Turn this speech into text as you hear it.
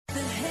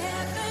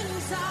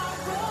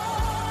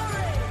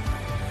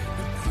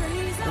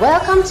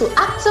Welcome to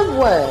Active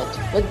Word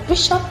with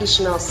Bishop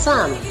Ishmael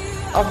Sam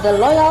of the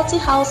Loyalty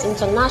House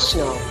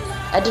International,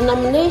 a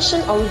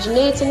denomination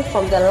originating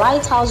from the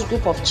Lighthouse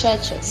Group of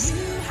Churches,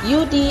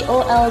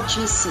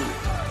 UDOLGC.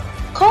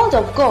 Called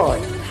of God,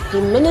 he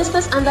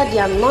ministers under the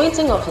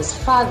anointing of his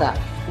father,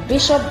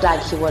 Bishop Dag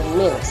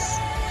Heward-Mills.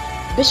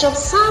 Bishop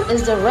Sam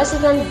is the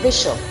resident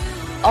bishop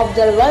of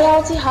the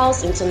Loyalty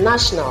House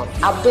International,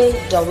 Abe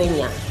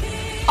Dawenya,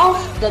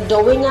 off the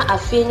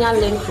Dawenya-Afenya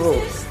Link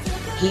Road.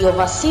 He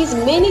oversees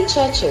many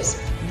churches,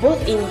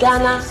 both in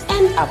Ghana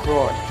and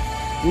abroad.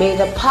 May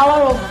the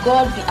power of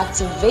God be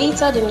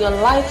activated in your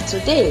life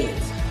today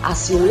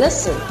as you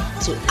listen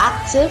to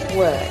Active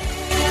Word.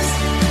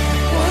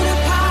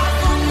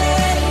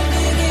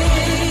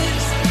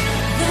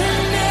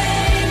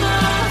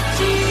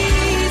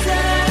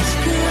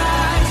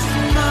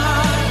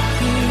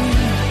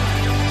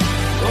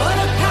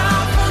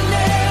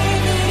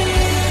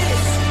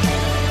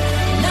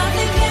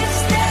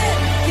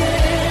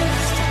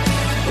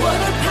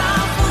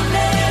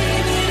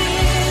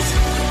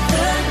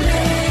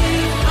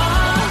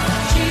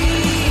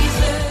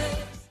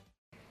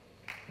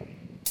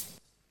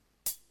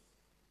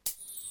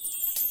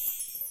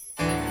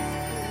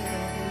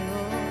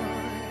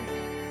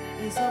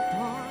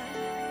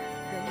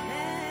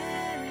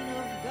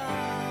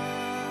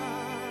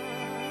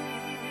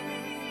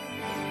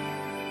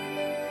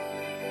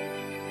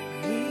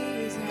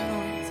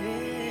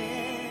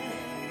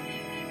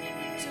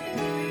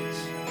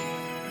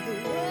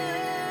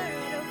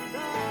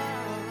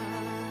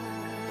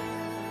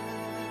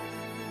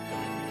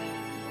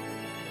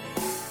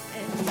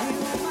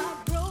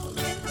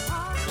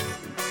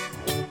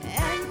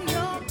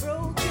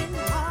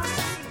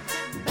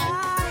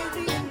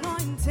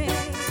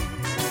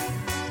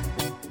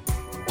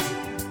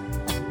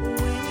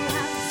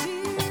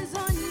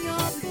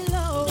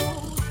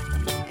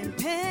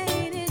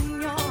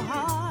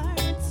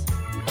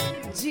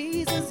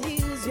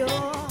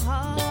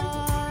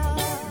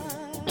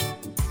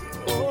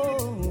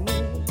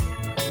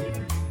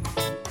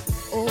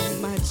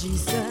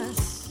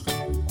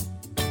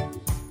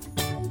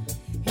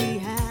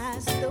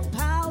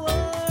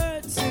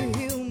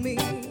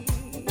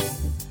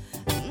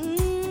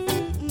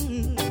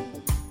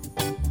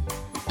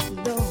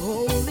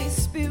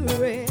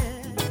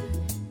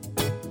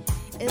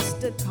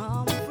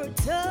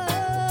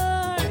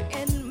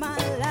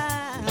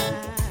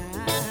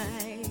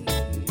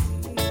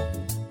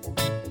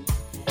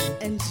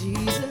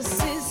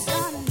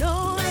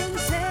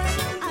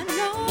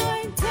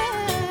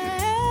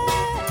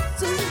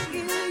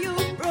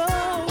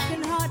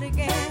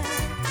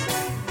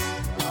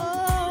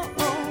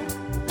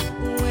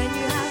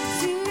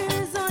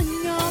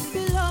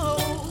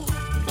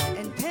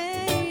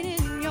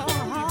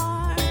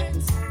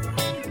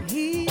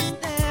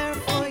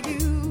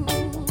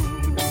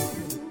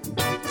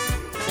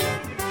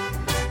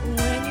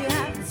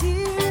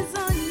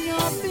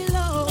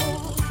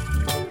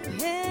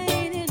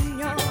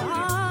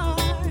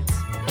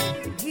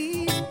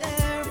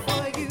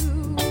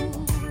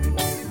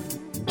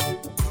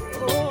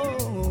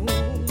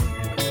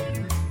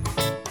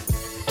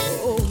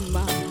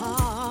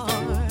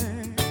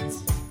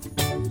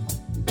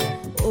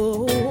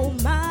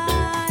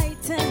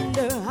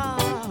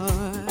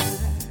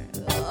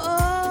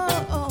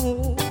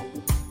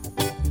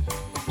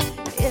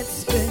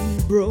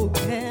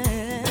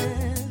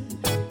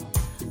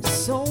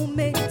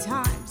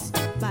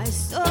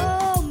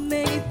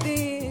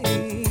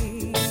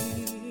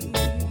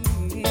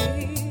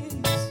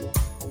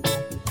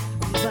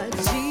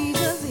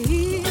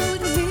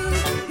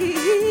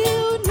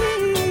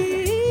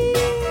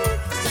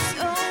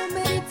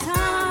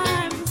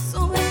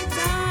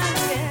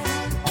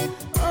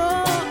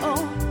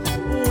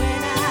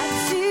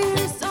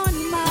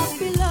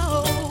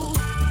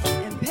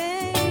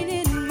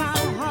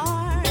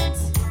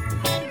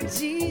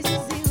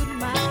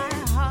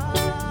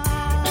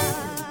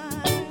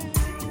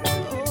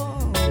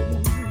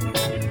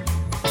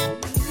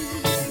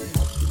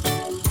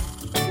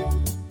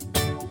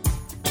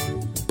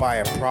 By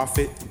a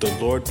prophet, the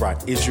Lord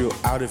brought Israel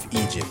out of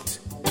Egypt,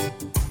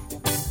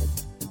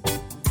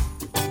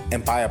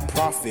 and by a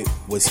prophet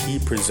was he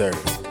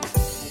preserved.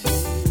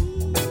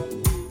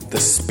 The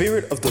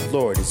Spirit of the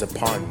Lord is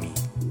upon me,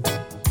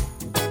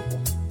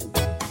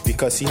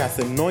 because he hath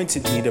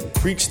anointed me to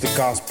preach the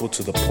gospel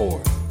to the poor.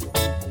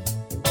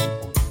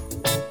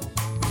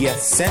 He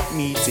hath sent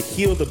me to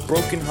heal the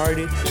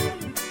brokenhearted,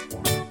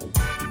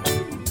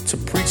 to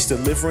preach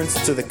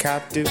deliverance to the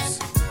captives,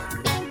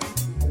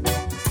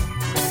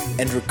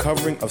 and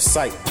recovering of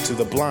sight to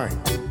the blind,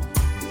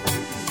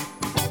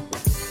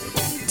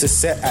 to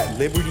set at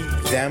liberty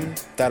them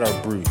that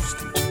are bruised,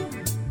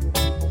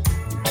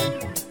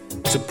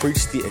 to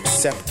preach the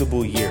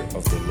acceptable year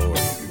of the Lord.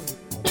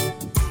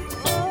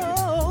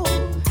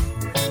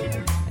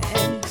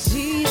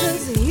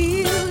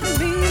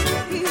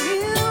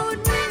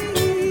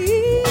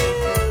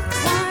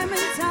 Time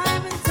and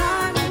time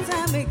and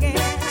time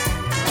again.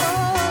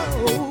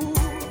 Oh,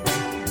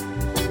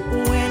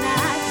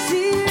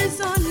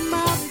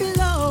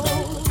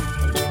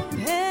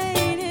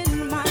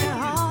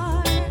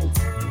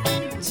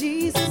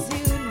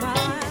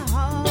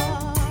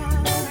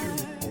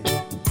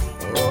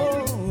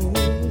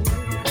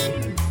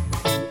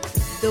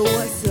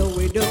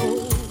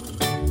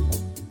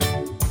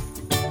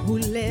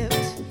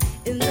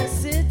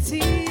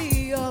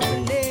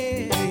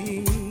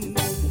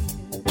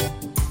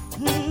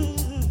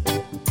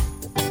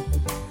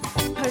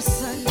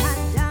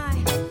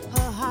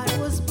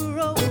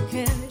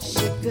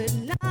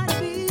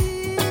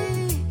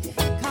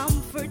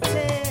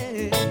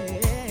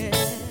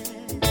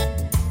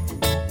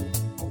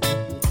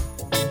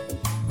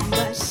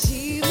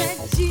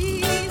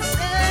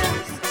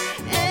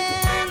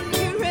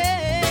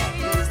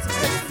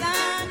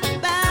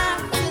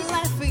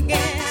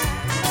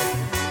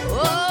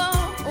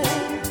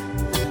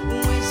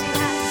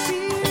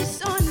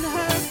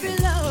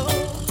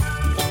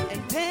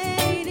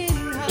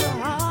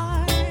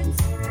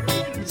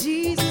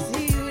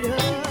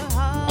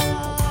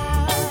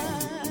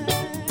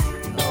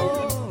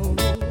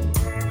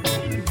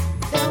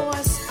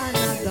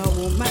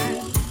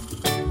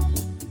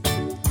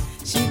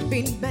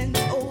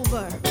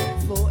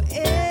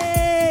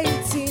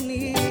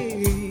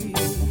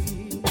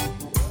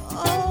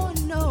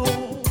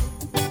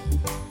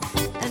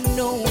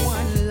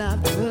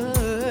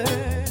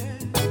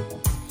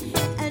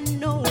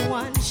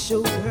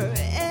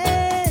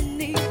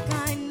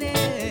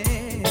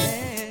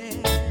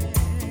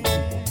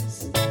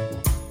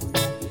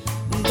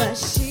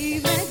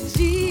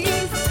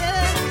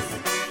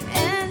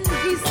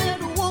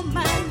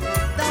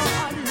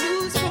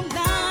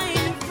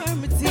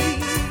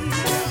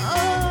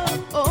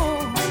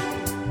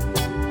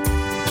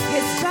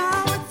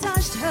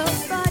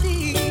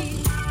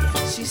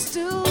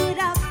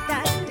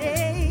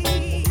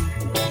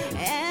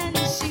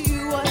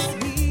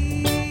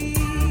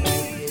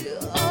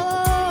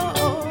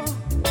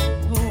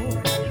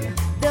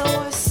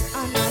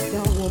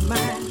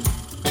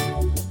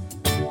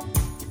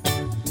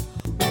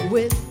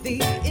 with the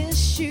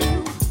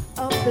issue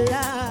of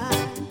blood.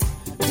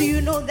 Do you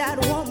know that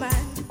woman?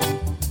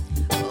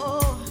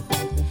 Oh,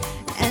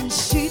 and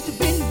she'd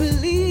been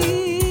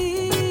bleeding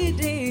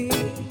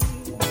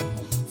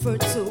for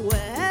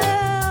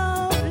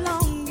 12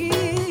 long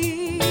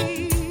years.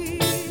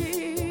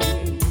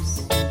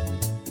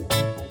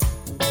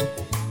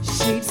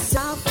 She'd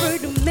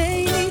suffered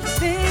many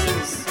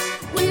things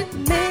with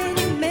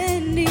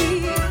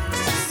many,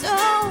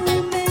 so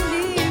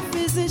many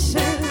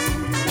physicians.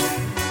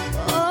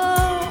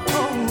 Oh,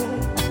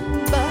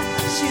 but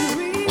she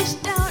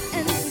reached out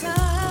and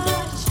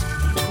touched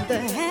the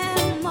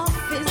hem of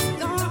his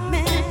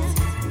garment,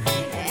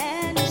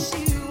 and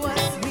she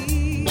was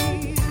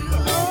healed.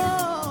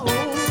 Oh,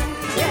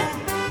 yeah.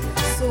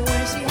 So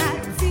when she had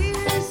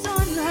tears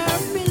on her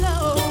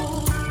pillow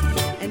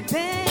and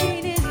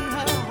pain in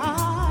her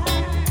heart,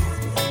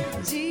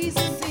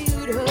 Jesus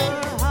healed her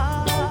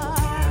heart.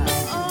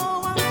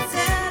 Oh, I'm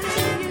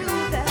telling you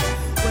that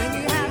when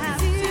you have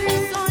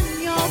tears on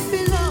your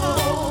pillow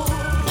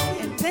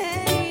and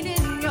pain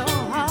in your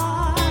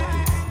heart,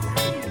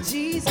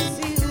 Jesus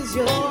heals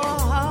your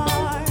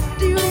heart.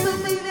 Do you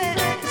believe it?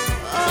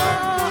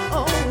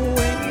 Oh,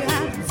 when you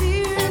have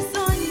tears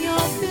on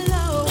your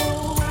pillow,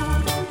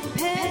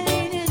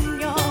 pain in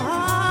your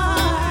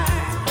heart,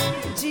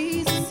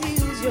 Jesus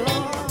heals your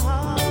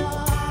heart.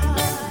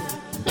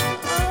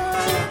 Oh,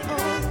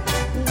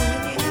 when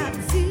you have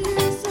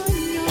tears on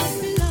your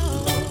pillow,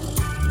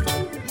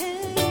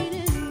 pain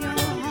in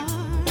your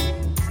heart,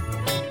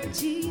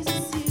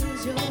 Jesus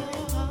heals your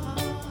heart.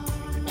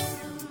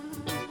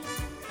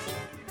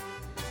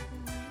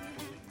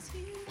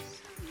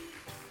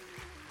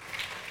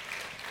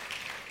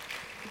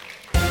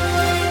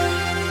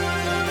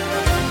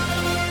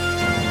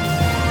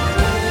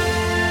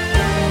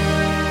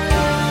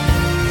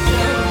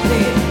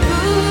 Something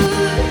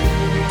good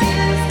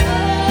is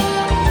going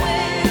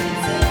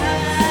to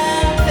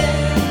happen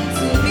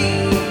to me.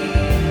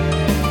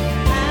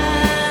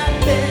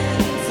 Happen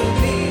to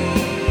me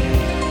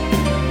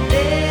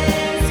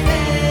this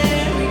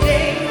very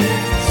day.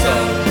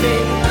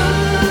 Something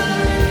good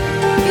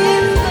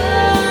is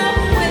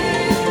going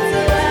to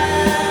happen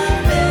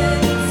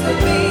to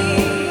me.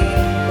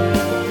 Jesus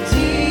of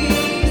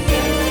Nazareth is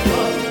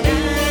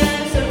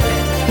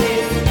passing my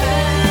way.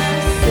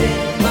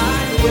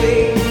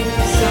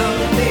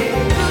 Something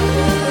good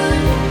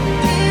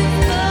is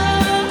going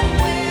to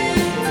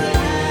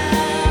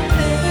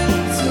happen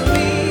to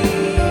me.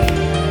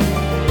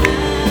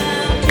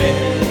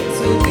 Happen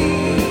to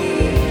me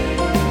this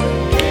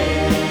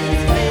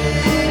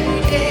very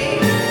day.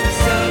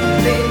 Something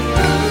good is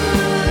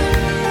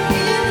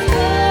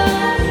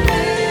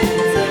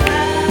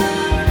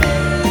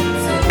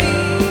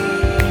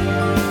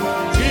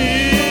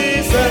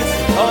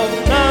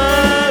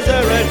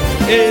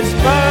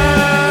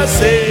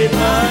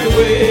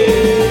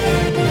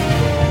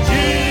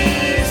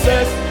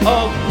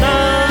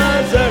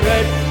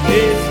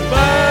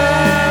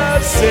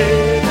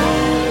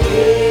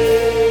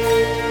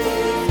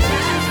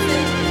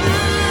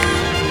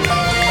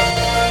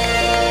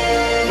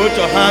Put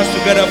your hands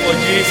together for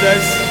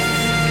Jesus.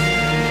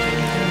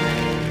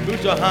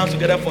 Put your hands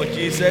together for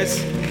Jesus.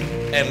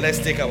 And let's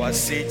take our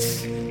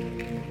seats.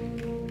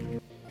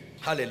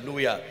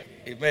 Hallelujah.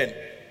 Amen.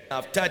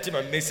 I've titled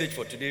my message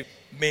for today,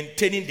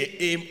 Maintaining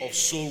the Aim of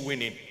Soul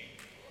Winning.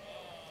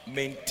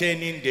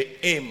 Maintaining the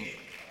aim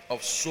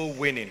of soul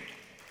winning.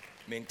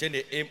 Maintain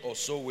the aim of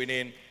soul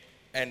winning.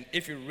 And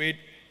if you read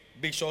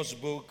Bishop's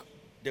book,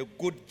 The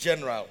Good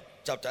General,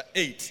 chapter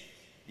 8,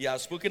 he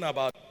has spoken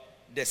about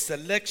the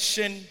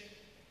selection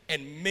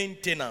and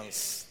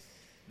maintenance.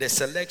 The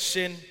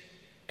selection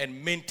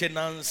and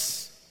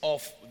maintenance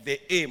of the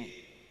aim.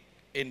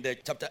 In the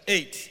chapter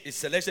 8, is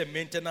selection and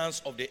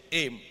maintenance of the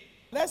aim.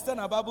 Let's turn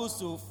our Bibles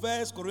to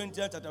 1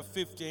 Corinthians chapter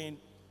 15,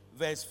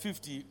 verse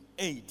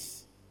 58.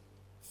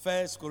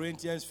 1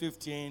 Corinthians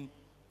 15,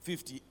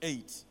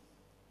 58.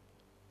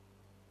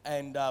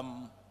 And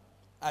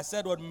I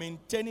said what?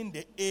 Maintaining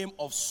the aim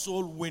of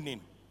soul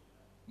winning.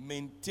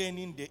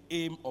 Maintaining the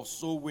aim of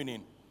soul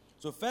winning.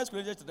 So 1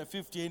 Corinthians chapter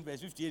 15,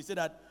 verse 58 said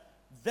that,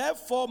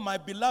 therefore, my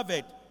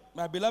beloved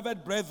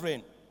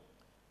brethren,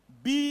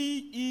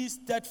 be ye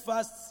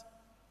steadfast,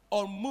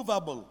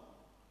 unmovable,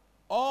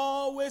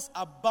 always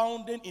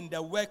abounding in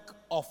the work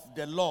of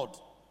the Lord.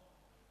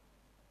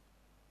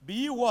 Be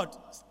ye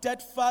what?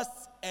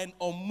 Steadfast and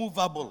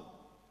unmovable.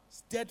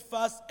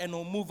 Steadfast and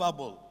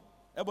unmovable.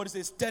 Everybody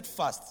say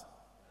steadfast.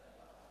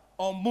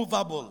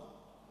 Unmovable.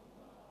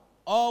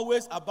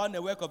 Always abound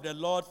in the work of the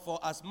Lord, for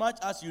as much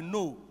as you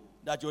know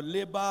that your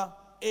labor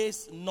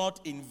is not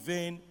in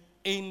vain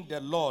in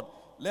the Lord.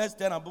 Let's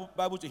turn our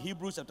Bible to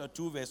Hebrews chapter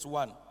 2, verse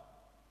 1.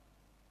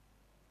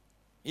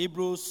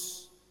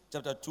 Hebrews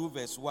chapter 2,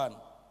 verse 1.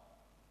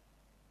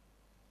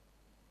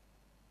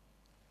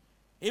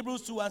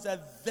 Hebrews 2 says,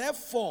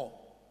 therefore,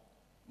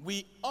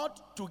 we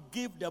ought to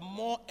give the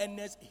more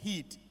earnest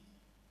heed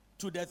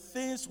to the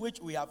things which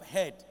we have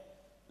heard,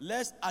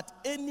 lest at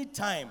any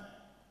time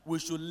we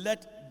should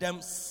let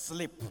them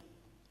slip.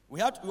 We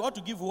ought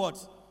to give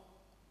what?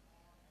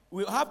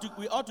 We ought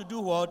to do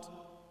what?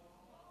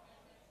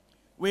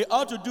 We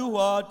ought to do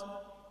what?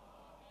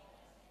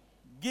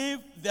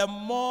 Give the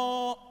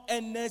more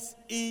earnest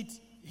heed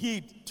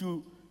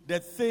to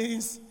the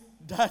things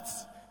that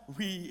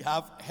we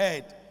have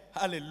heard.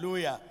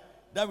 Hallelujah.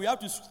 That we have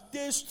to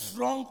stay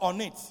strong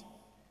on it.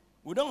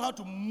 We don't have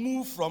to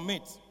move from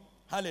it.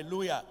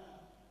 Hallelujah.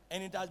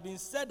 And it has been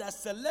said that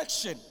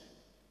selection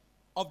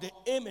of the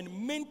aim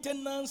and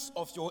maintenance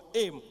of your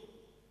aim,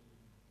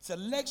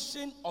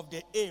 selection of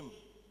the aim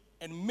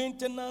and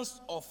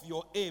maintenance of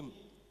your aim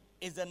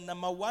is the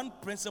number one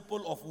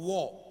principle of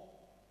war.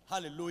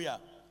 Hallelujah.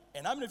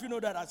 And how many of you know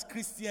that as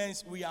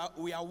Christians we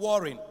are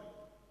warring?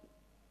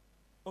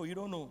 Oh, you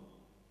don't know.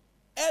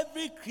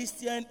 Every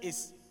Christian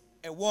is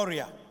a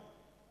warrior.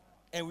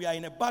 And we are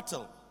in a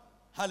battle.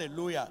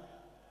 Hallelujah.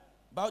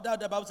 About that,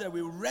 the Bible said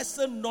we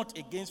wrestle not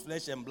against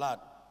flesh and blood.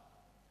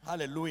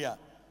 Hallelujah.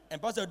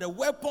 And Pastor, the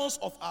weapons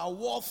of our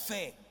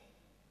warfare.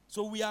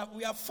 So we are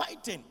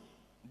fighting.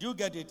 Do you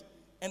get it?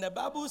 And the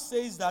Bible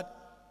says that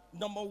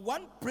number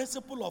one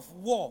principle of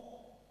war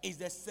is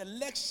the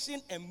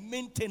selection and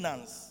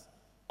maintenance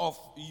of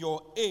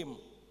your aim.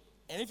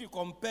 And if you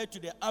compare to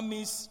the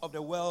armies of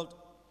the world,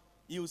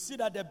 you see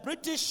that the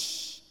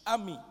British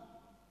army,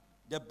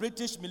 the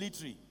British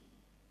military,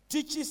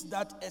 teaches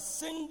that a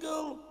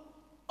single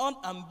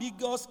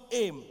unambiguous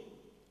aim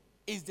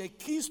is the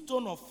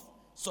keystone of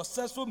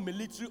successful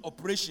military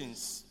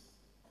operations.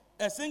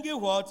 A single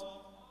what?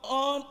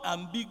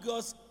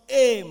 Unambiguous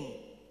aim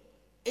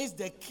is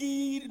the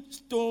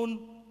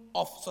keystone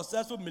of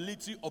successful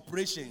military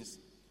operations.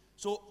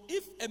 So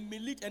if a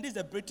military, and this is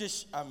the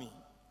British army,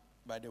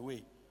 by the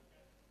way,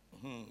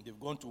 they've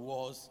gone to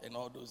wars and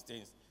all those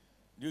things.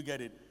 Do you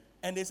get it?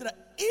 And they said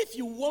that if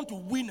you want to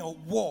win a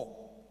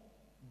war,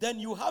 then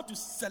you have to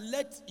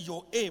select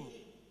your aim.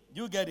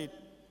 Do you get it?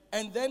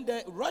 And then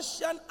the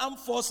Russian armed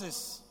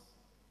forces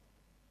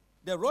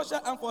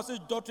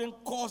doctrine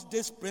calls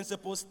this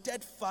principle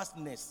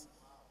steadfastness.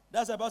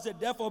 That's about it.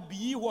 Therefore, be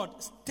ye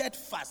what?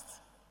 Steadfast.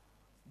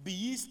 Be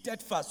ye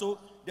steadfast. So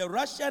the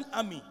Russian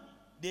army,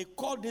 they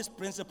call this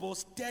principle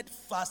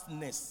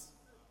steadfastness.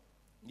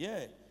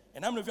 Yeah.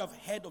 And how many of you have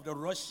heard of the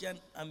Russian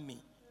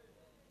army?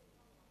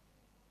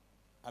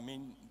 I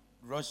mean,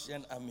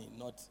 Russian army,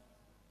 not,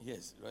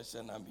 yes,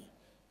 Russian army.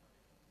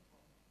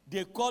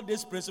 They call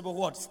this principle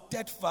what?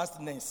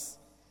 Steadfastness.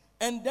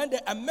 And then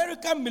the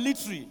American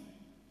military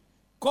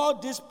call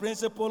this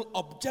principle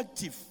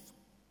objective.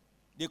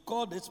 They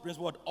call this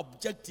principle what?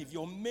 Objective,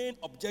 your main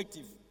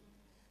objective.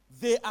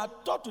 They are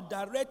taught to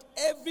direct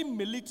every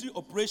military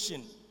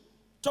operation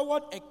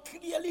toward a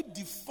clearly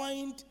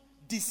defined,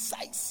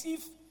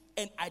 decisive,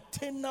 and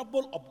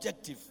attainable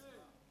objective.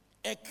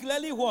 A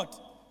clearly what?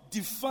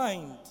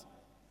 Defined,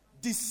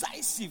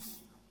 decisive,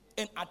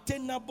 and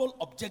attainable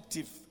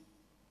objective.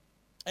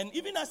 And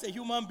even as a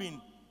human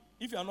being,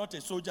 if you are not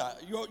a soldier,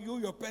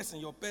 your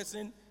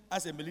person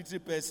as a military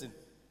person,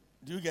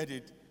 do you get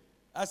it?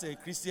 As a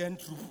Christian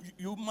troop,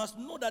 you must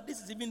know that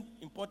this is even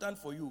important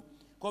for you.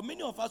 Because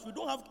many of us, we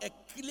don't have a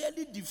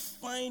clearly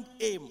defined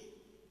aim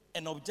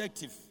and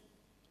objective.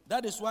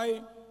 That is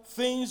why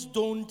things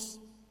don't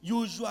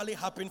usually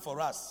happen for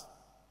us.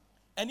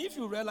 And if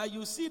you realize,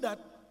 you see that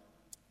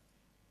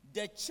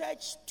the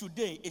church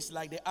today is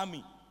like the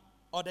army,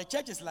 or the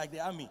church is like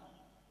the army.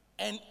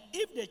 And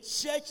if the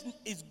church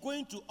is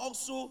going to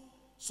also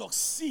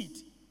succeed,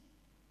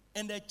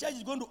 and the church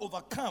is going to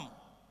overcome,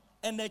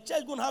 and the church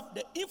is going to have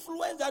the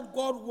influence that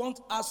God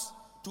wants us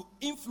to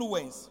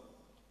influence,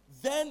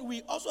 then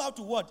we also have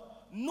to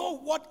what? Know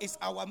what is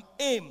our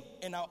aim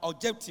and our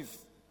objective,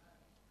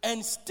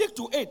 and stick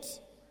to it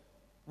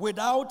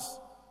without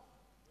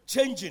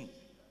changing.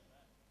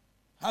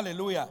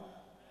 Hallelujah.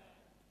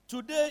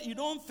 Today, you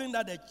don't think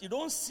that you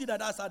don't see that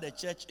that's how the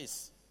church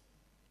is.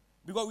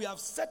 Because we have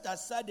set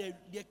aside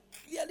the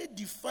clearly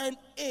defined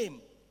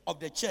aim of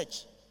the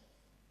church.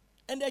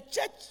 And the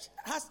church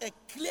has a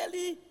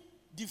clearly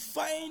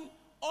defined,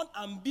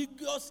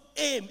 unambiguous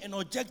aim and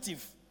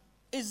objective.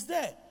 It's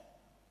there.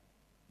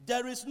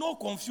 There is no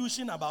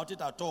confusion about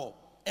it at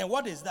all. And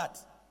what is that?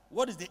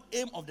 What is the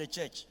aim of the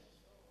church?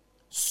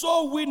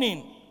 Soul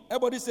winning.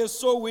 Everybody says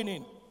soul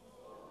winning.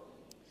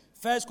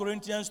 1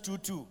 Corinthians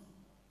 2:2.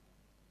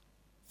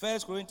 1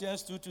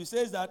 Corinthians 2:2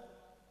 says that,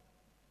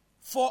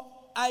 for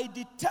I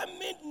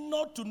determined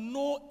not to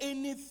know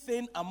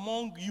anything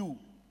among you,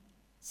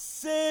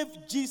 save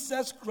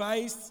Jesus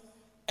Christ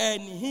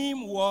and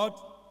him what?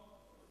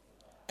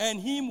 And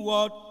him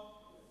what?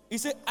 He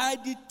said, I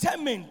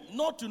determined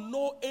not to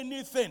know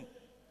anything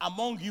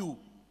among you,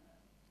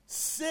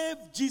 save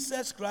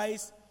Jesus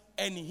Christ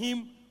and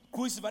him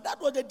crucified.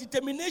 That was the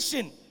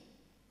determination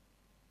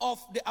of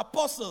the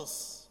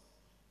apostles.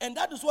 And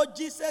that is what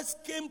Jesus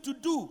came to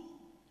do.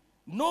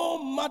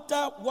 No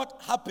matter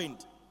what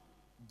happened,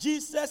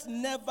 Jesus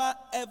never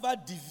ever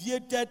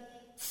deviated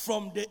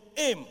from the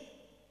aim.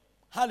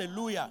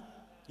 Hallelujah.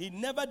 He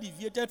never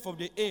deviated from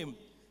the aim.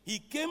 He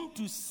came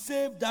to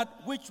save that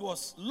which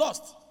was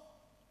lost.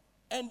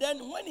 And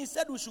then when he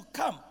said we should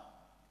come,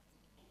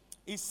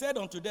 He said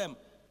unto them,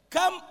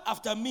 come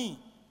after me,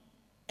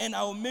 and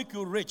I will make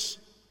you rich.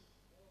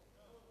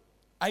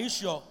 Are you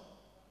sure?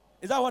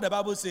 Is that what the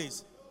Bible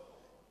says?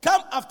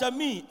 Come after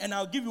me, and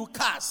I'll give you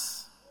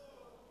cars.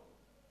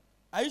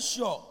 Are you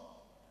sure?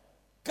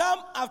 Come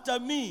after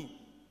me,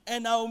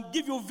 and I'll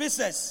give you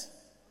visas.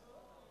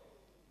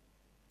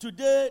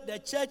 Today, the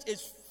church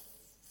is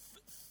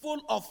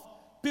full of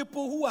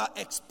people who are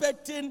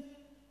expecting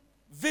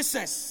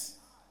visas.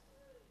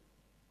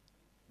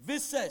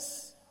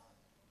 Visas.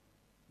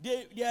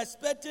 They are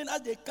expecting,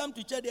 as they come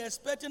to church, they are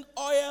expecting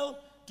oil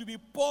to be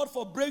poured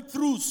for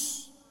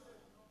breakthroughs.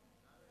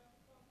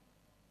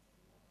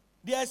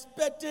 They are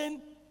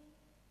expecting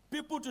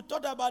people to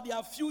talk about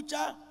their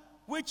future,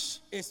 which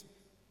is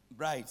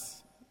bright.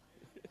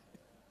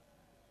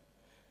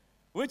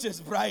 Which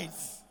is bright.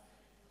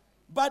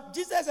 But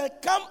Jesus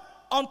said, come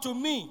unto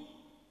me.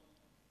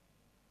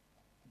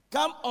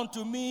 Come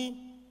unto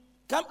me.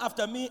 Come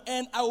after me,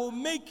 and I will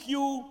make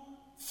you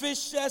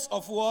fishers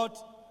of what?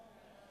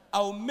 I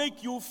will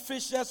make you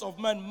fishers of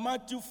men.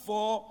 Matthew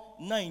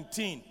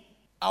 4:19.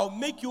 I'll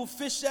make you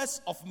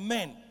fishers of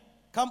men.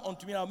 Come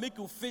unto me, I'll make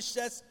you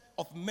fishers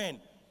of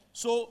men.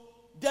 So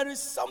there is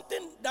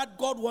something that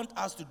God wants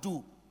us to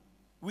do.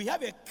 We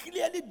have a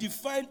clearly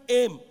defined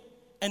aim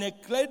and a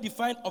clearly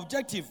defined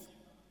objective.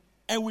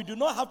 And we do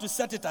not have to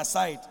set it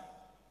aside.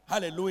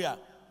 Hallelujah.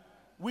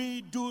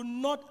 We do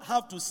not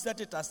have to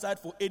set it aside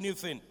for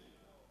anything.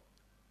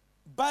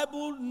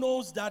 Bible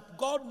knows that,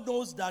 God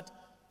knows that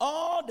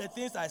all the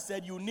things I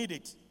said, you need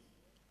it.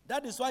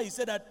 That is why he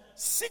said that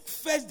seek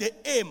first the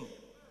aim,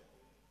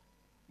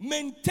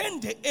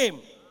 maintain the aim,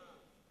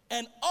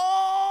 and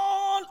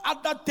all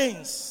other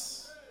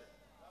things.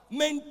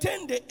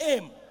 Maintain the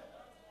aim.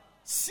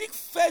 Seek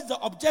first the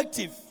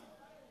objective.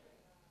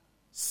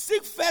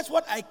 Seek first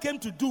what I came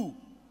to do.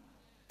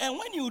 And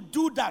when you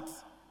do that,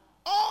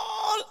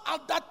 all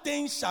other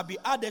things shall be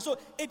added. So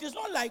it is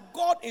not like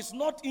God is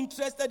not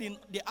interested in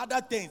the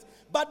other things,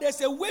 but there's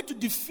a way to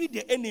defeat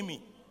the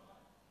enemy.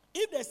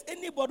 If there's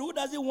anybody who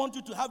doesn't want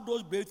you to have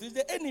those breakthroughs, it's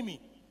the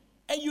enemy.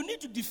 And you need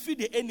to defeat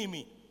the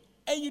enemy.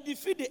 And you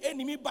defeat the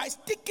enemy by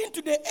sticking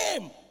to the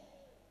aim.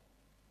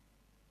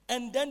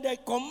 And then the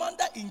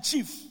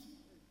commander-in-chief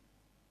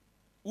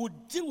will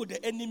deal with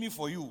the enemy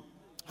for you.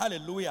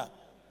 Hallelujah.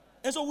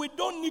 And so we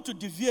don't need to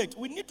deviate.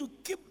 We need to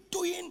keep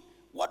doing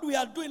what we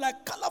are doing,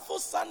 like Colorful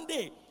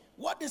Sunday.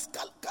 What is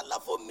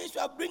colorful means?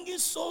 We are bringing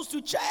souls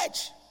to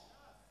church.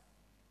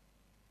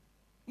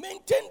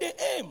 Maintain the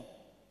aim.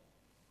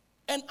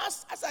 And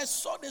as I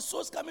saw the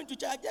souls coming to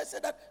church, I just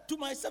said that to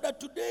myself that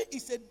today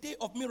is a day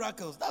of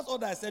miracles. That's all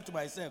that I said to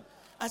myself.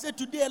 I said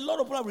today a lot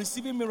of people are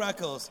receiving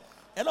miracles.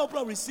 A lot of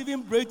people are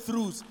receiving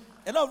breakthroughs.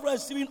 A lot of people are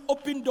receiving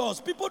open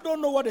doors. People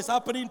don't know what is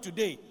happening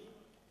today.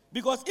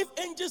 Because if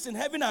angels in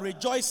heaven are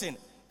rejoicing,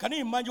 can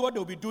you imagine what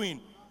they'll be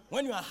doing?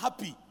 When you are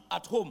happy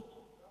at home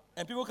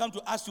and people come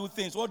to ask you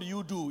things, what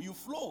do? You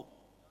flow.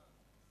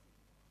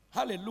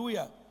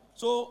 Hallelujah.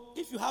 So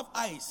if you have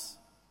eyes,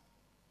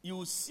 you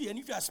will see. And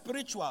if you are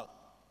spiritual,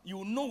 you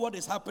will know what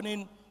is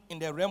happening in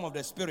the realm of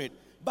the spirit.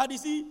 But you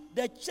see,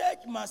 the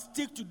church must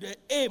stick to the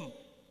aim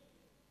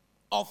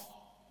of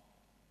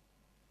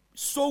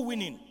soul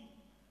winning.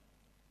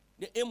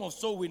 The aim of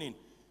soul winning.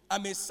 I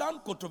may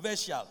sound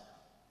controversial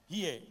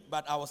here,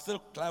 but I will still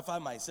clarify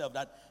myself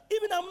that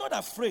even I'm not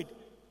afraid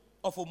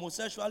of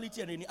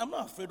homosexuality and anything. I'm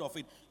not afraid of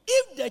it.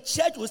 If the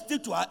church will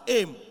stick to our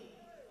aim,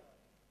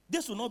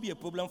 this will not be a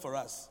problem for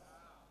us.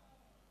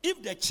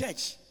 If the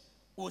church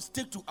will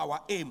stick to our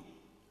aim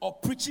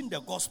of preaching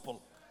the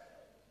gospel,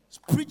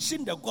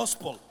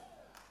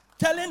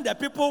 telling the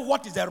people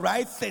what is the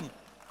right thing,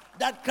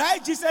 that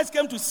Christ Jesus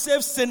came to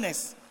save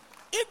sinners.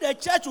 If the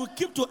church will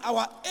keep to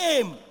our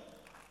aim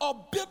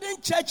of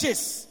building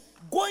churches,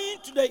 going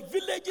to the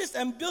villages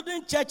and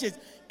building churches,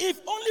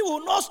 if only we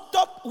will not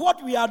stop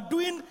what we are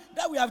doing,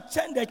 that we have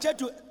turned the church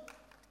to.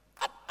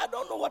 I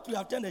don't know what we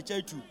have turned the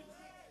church to.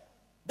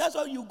 That's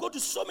why you go to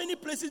so many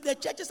places, the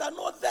churches are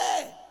not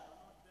there.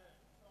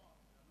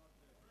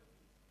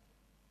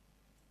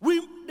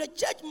 The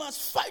church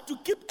must fight to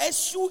keep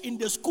SU in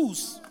the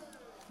schools.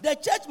 The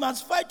church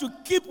must fight to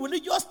keep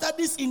religious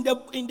studies in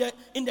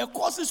the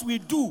courses we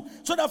do,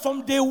 so that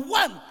from day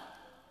one,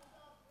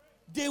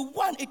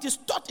 it is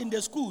taught in the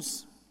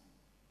schools.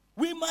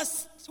 We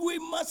must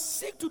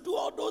seek to do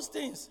all those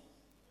things.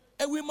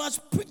 And we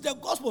must preach the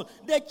gospel.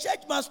 The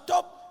church must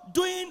stop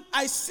doing,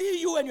 I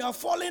see you and you are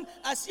falling,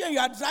 I see you and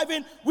you are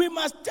driving. We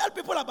must tell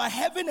people about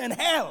heaven and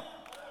hell.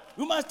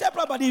 We must tell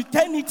people about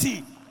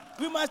eternity.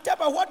 We must tell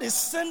people what is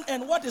sin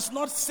and what is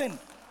not sin.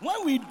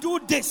 When we do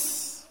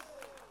this,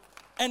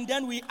 and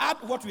then we add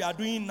what we are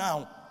doing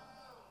now,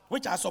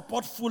 which I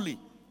support fully,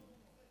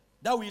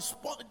 that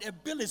a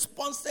bill is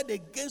sponsored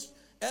against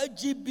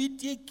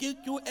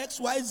LGBTQ,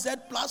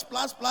 XYZ,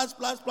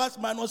 plus,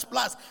 minus,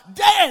 plus.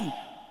 Then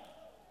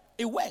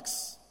it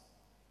works.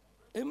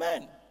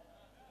 Amen.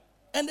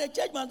 And the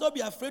church must not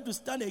be afraid to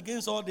stand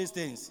against all these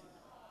things.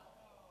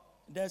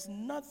 There's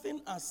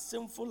nothing as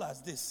sinful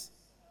as this.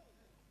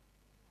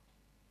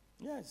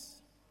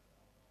 Yes.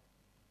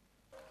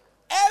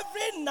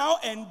 every now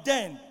and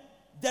then,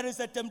 there is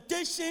a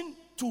temptation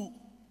to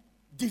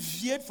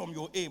deviate from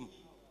your aim.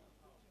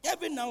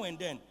 Every now and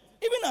then.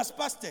 Even as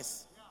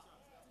pastors.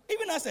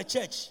 Even as a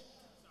church.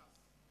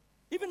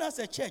 Even as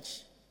a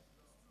church.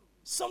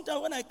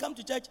 Sometimes when I come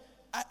to church,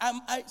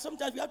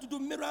 sometimes we have to do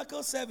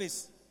miracle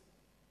service.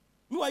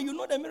 Meanwhile, you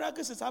know the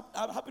miracles is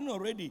happening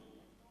already.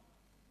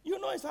 You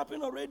know it's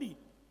happening already.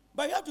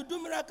 But you have to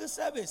do miracle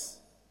service.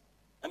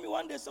 I mean,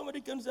 one day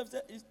somebody came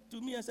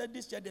to me and said,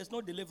 this church, there's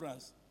no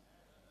deliverance.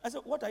 I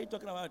said, what are you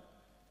talking about?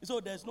 He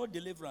said, there's no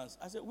deliverance.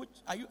 I said, do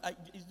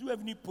you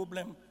have any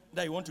problem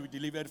that you want to be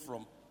delivered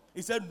from?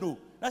 He said, no.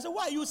 I said,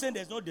 why are you saying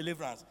there's no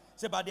deliverance? He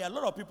said, but there are a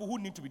lot of people who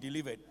need to be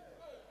delivered.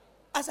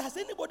 I said, has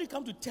anybody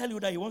come to tell you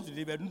that he wants to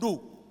be delivered?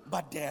 No.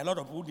 But there are a lot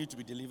of people who need to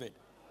be delivered.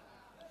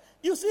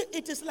 You see,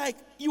 it is like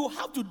you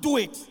have to do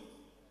it.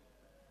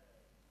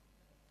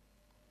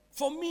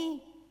 For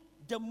me,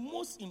 the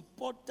most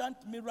important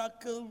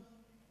miracle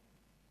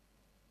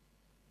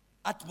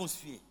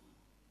atmosphere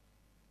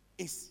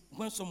is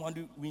when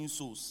someone wins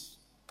souls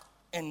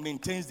and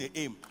maintains the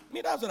aim. I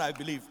mean, that's what I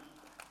believe.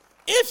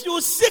 If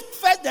you seek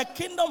first the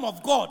kingdom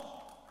of God,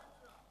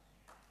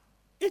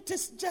 it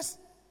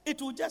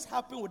will just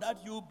happen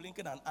without you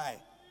blinking an eye.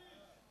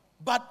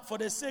 But for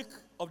the sake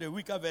of the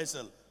weaker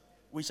vessel,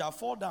 we shall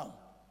fall down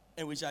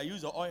and we shall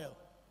use the oil.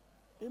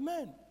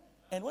 Amen.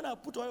 And when I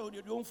put oil on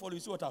you, you won't fall. You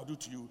see what I'll do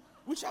to you.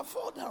 We shall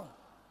fall down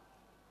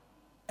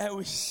and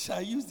we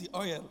shall use the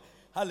oil.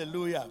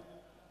 Hallelujah.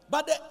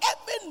 But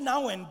every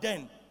now and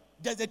then,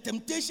 there's a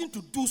temptation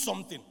to do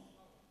something.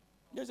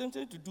 There's a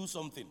temptation to do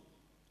something.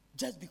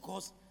 Just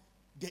because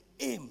the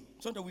aim,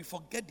 sometimes we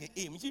forget the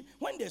aim. You see,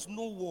 when there's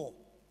no war,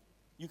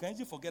 you can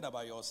easily forget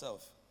about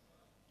yourself.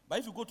 But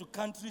if you go to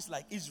countries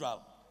like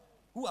Israel,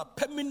 who are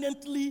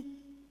permanently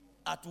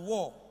at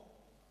war,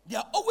 they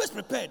are always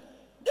prepared.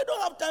 They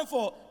don't have time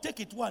for take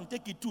it 1,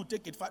 take it 2,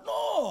 take it 5.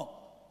 No.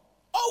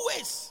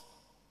 Always.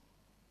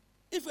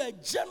 If you're a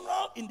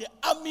general in the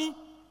army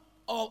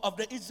of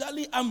the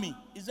Israeli army,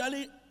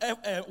 Israeli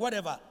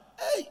whatever,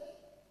 hey,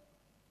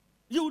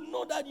 you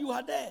know that you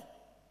are there.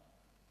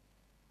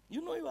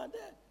 You know you are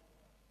there.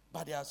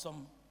 But there are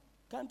some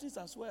countries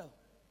as well.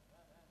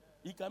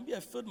 You can be a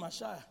field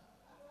marshal.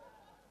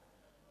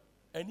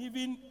 And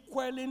even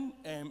quelling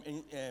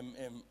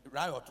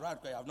riot,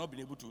 I have not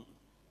been able to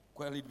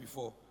quell it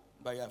before.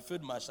 But you are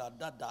field marshal,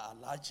 Dada,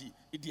 Alaji,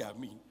 Idi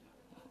Amin.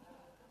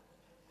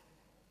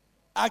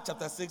 Acts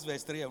chapter 6,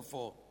 verse 3 and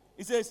 4.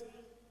 It says,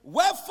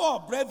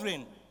 wherefore,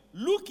 brethren,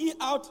 look ye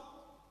out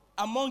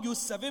among you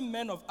 7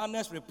 men of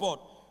honest report,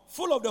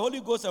 full of the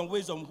Holy Ghost and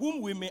wisdom,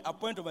 whom we may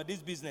appoint over this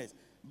business.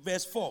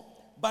 Verse 4.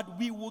 But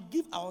we will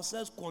give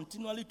ourselves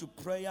continually to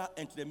prayer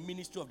and to the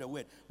ministry of the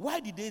word. Why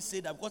did they say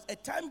that? Because a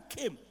time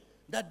came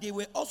that they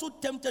were also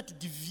tempted to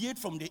deviate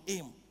from the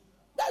aim.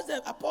 That's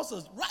the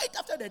apostles, right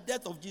after the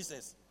death of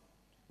Jesus.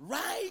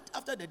 Right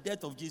after the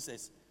death of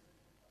Jesus.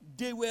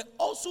 They were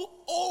also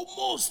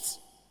almost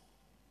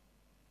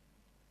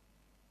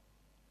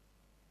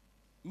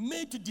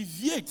made to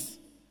deviate.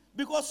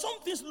 Because some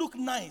things look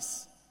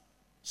nice.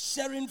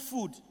 Sharing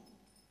food.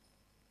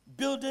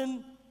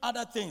 Building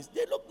other things.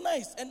 They look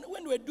nice. And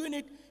when we're doing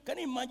it, can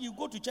you imagine you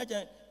go to church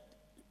and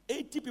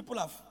 80 people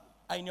are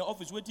in your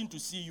office waiting to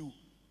see you.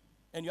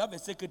 And you have a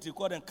secretary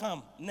called and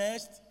come,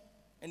 next.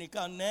 And he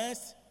come,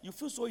 next. You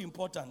feel so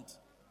important.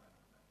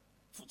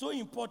 So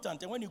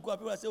important. And when you go up,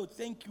 people say, oh,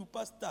 thank you,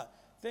 pastor.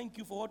 Thank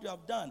you for what you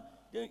have done.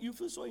 Then you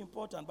feel so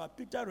important. But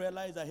Peter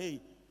realized that,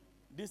 hey,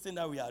 this thing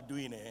that we are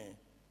doing,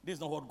 this is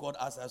not what God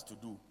asked us to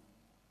do.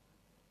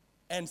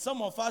 And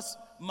some of us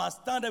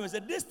must stand up and say,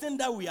 this thing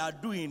that we are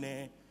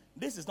doing,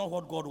 this is not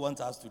what God wants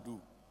us to do.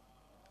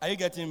 Are you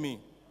getting me?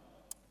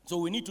 So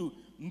we need to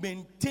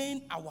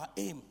maintain our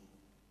aim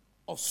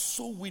of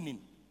soul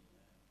winning.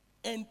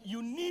 And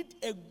you need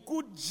a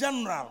good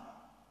general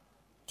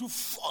to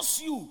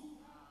force you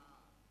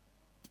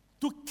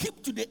to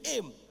keep to the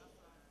aim.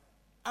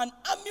 An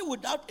army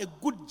without a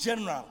good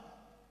general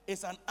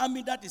is an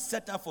army that is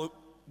set up for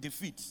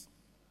defeat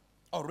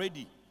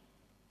already.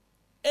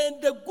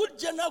 And the good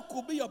general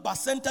could be your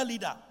Bacenta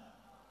leader.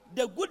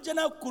 The good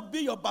general could be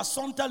your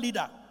Basonta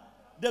leader.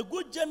 The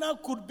good general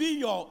could be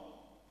your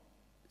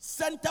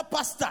center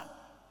pastor.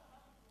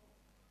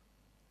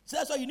 So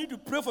that's why you need to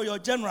pray for your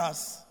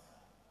generals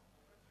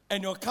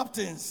and your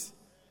captains,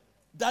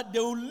 that they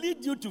will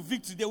lead you to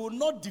victory. They will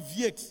not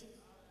deviate.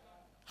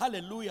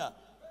 Hallelujah.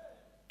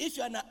 If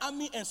you are in an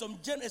army and some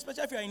generals,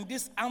 especially if you are in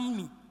this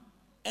army,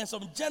 and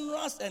some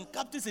generals and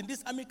captains in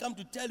this army come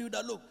to tell you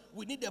that, look,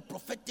 we need a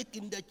prophetic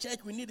in the church.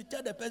 We need to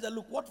tell the person,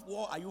 look, what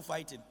war are you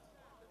fighting?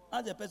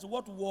 Ask the person,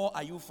 what war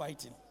are you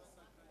fighting?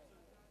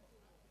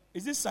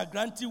 Is this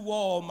Sagranti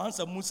war or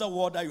Mansa Musa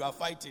war that you are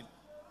fighting?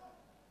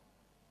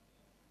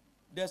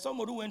 There's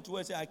somebody who went to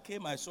us and said, I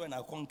came, I saw, and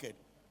I conquered.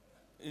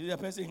 Is it a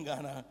person in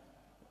Ghana?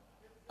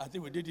 I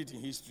think we did it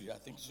in history. I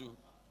think so.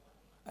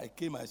 I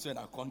came, I saw, and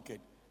I conquered.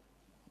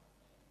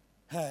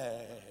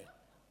 Hey.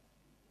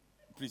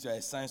 Please, you're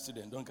a science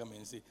student. Don't come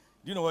and say.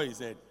 Do you know what he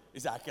said? He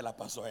said, Akela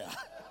Pasoya.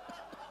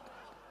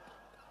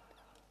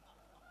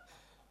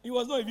 He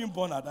was not even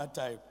born at that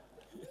time.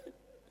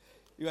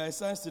 You are a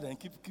science student.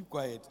 Keep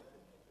quiet.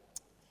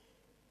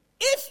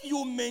 If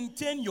you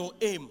maintain your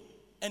aim,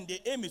 and the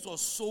aim is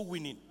also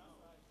winning,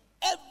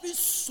 every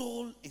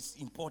soul is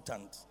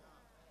important.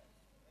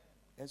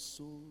 A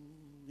soul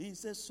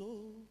is a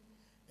soul,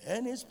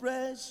 and it's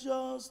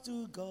precious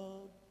to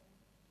God.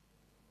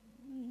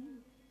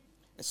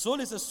 A soul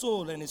is a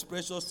soul, and it's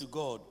precious to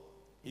God.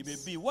 It may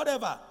be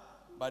whatever,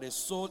 but a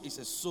soul is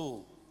a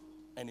soul,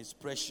 and it's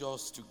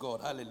precious to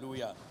God.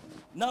 Hallelujah.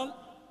 Now,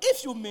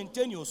 if you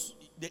maintain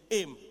the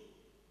aim,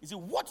 you see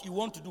what you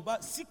want to do,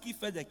 but seek ye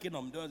first the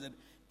kingdom.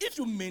 If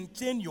you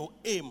maintain your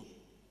aim,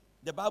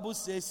 the Bible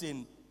says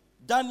in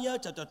Daniel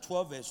chapter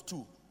 12 verse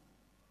 2.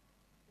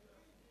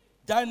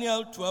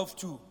 Daniel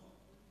 12:2.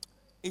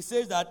 It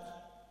says that,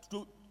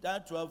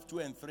 Daniel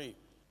 12:2 and 3.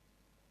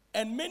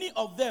 And many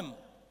of them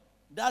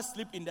that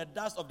sleep in the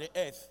dust of the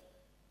earth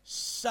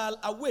shall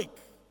awake,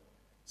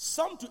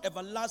 some to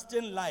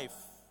everlasting life,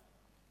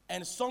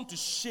 and some to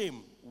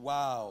shame.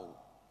 Wow.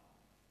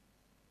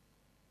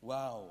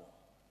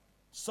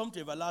 Some to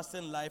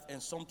everlasting life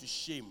and some to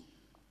shame.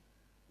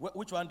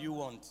 Which one do you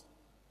want?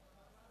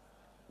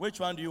 Which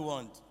one do you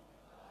want?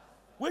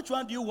 Which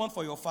one do you want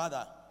for your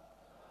father?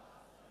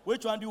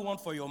 Which one do you want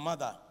for your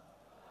mother?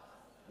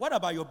 What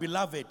about your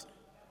beloved?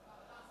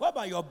 What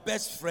about your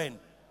best friend?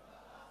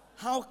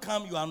 How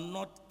come you are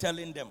not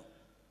telling them?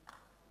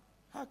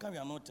 How come you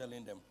are not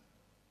telling them?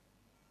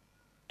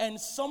 And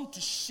some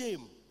to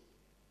shame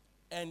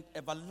and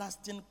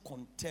everlasting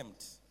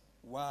contempt.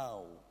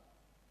 Wow.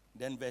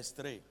 Then verse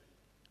 3.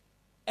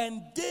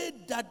 And they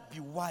that be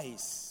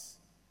wise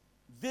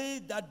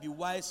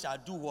shall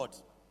do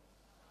what?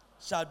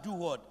 Shall do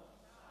what?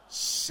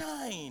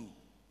 Shine.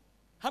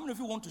 How many of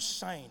you want to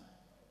shine?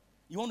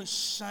 You want to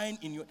shine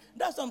in your...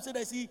 That's what I'm saying.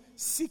 I see,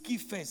 seek ye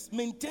first.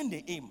 Maintain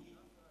the aim.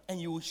 And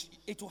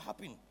it will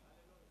happen.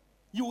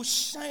 You will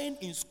shine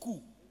in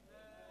school.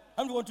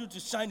 How many want you to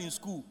shine in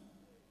school?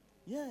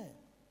 Yeah.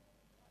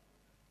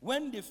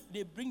 When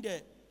they bring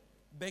the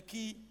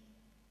Becky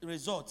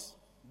resort,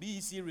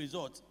 BEC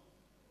resort,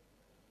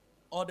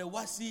 or the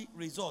WASI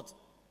resort,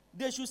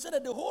 they should say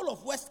that the whole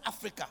of West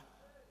Africa,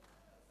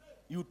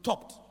 you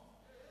topped.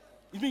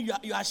 You mean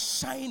you are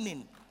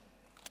shining.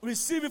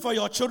 Receive it for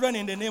your children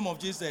in the name of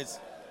Jesus.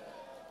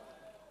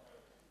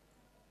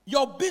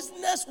 Your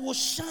business will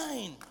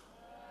shine.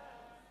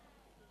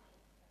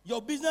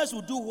 Your business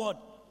will do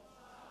what?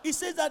 It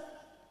says that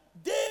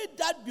they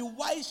that be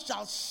wise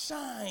shall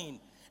shine.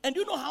 And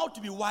do you know how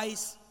to be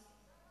wise?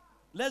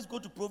 Let's go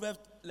to Proverbs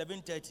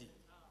 11:30.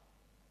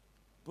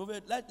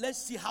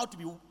 Let's see how to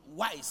be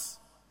wise.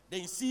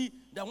 Then you see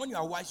that when you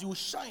are wise, you will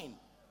shine.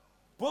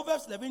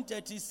 Proverbs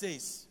 11:30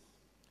 says,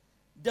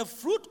 the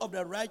fruit of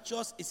the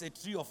righteous is a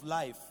tree of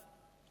life.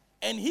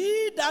 And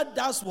he that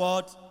does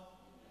what?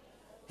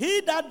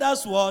 He that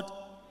does what?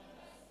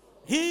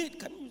 Can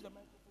you use the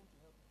microphone to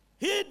help?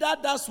 He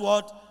that does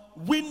what?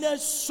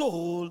 Winners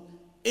soul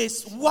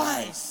is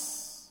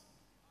wise.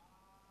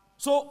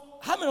 So,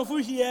 how many of you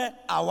here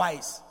are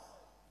wise?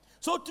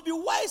 So, to be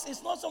wise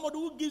is not somebody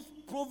who gives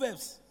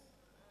proverbs.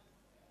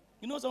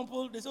 You know, some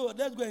people, they say, oh,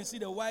 let's go and see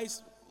the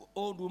wise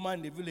old woman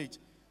in the village.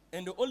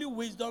 And the only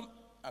wisdom,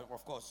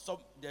 of course,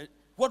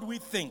 what we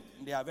think,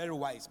 they are very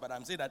wise, but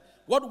I'm saying that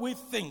what we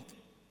think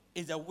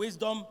is the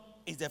wisdom,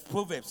 is the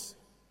proverbs.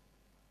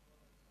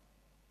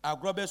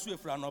 Every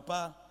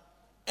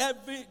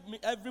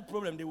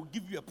problem, they will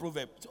give you a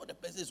proverb. So the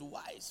person is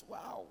wise.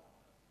 Wow.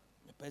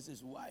 The person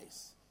is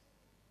wise.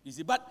 You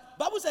see, but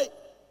Bible says,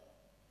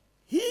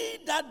 he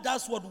that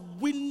does what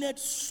winneth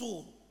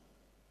soul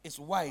is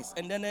wise.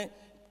 And then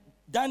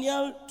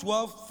Daniel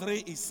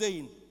 12:3 is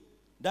saying,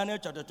 Daniel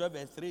chapter 12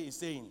 verse 3 is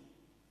saying,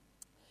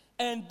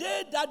 and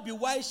they that be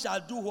wise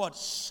shall do what?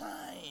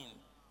 Shine.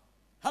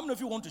 How many of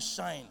you want to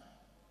shine?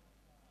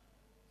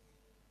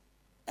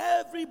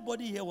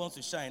 Everybody here wants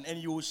to shine, and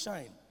you will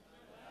shine.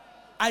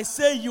 I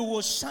say you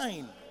will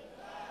shine.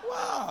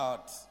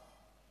 What?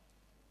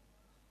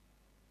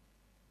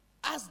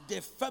 As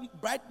the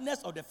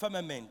brightness of the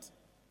firmament,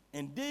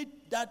 and they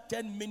that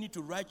turn many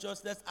to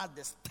righteousness as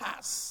the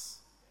stars.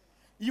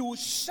 You will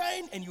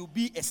shine and you'll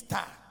be a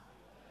star.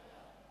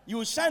 You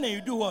will shine and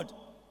you do what?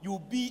 You will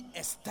be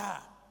a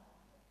star.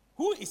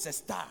 Who is a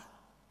star?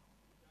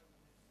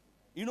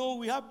 You know,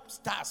 we have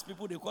stars.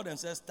 People, they call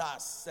themselves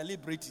stars.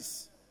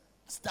 Celebrities.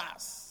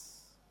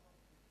 Stars.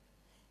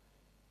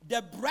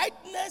 The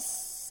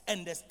brightness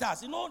and the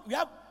stars. You know, we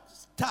have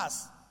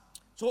stars.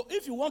 So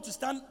if you want to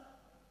stand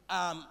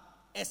a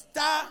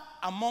star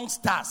among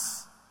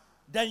stars,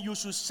 then you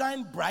should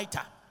shine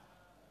brighter.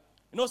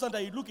 You know,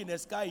 sometimes you look in the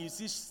sky, you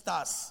see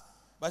stars.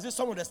 But I say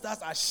some of the stars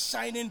are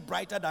shining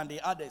brighter than the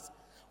others.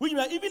 Which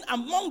means even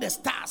among the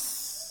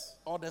stars,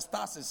 or the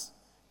stars,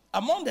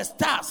 among the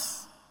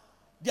stars,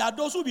 there are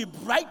those who will be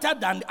brighter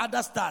than the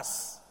other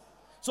stars.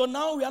 So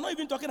now we are not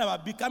even talking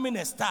about becoming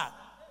a star.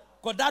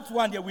 Because that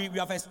one, we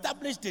have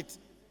established it,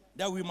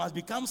 that we must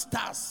become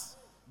stars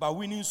by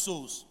winning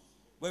souls.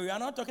 But we are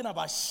not talking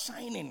about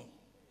shining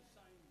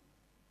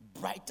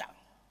brighter.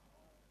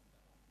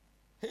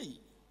 Hey,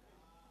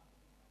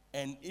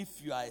 And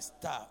if you are a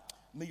star,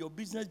 may your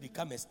business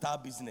become a star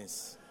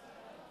business.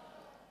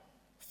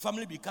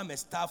 Family become a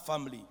star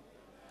family.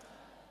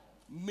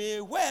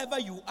 May wherever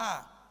you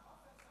are,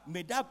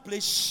 may that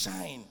place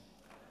shine.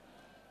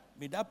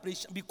 May that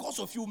place shine. Because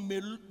of you, may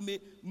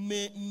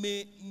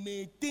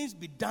things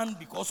be done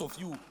because of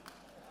you.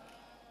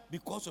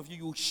 Because of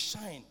you, you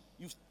shine.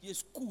 You're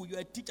school, you're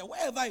a teacher,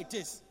 whatever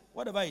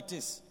it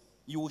is,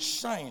 you will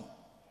shine.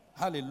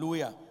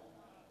 Hallelujah.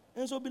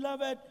 And so,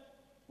 beloved,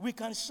 we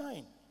can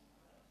shine.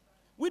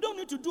 We don't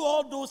need to do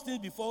all those things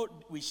before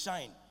we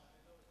shine.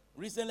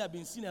 Recently, I've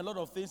been seeing a lot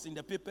of things in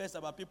the papers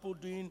about people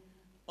doing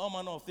all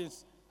manner of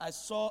things. I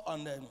saw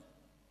on the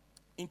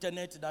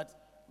internet that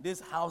this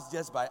house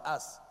just by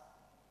us,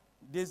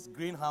 this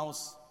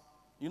greenhouse,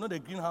 you know the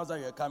greenhouse that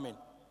you're coming.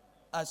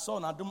 I saw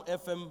on Adum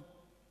FM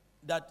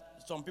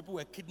that some people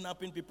were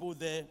kidnapping people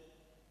there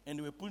and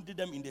they were putting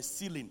them in the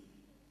ceiling.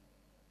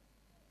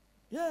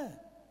 Yeah,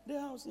 the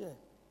house here.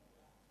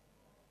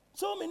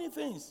 So many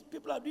things.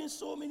 People are doing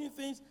so many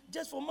things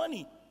just for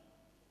money.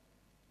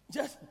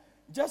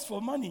 Just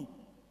for money.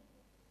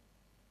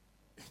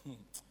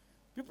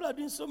 People are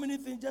doing so many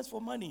things just for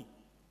money.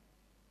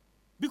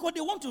 Because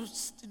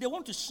they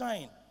want to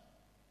shine.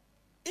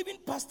 Even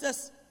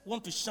pastors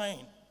want to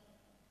shine.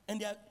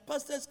 And their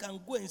pastors can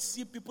go and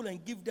see people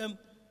and give them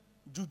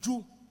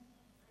juju.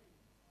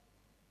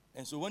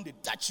 And so when they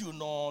touch you,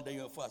 no, then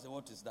you're fast.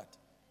 What is that?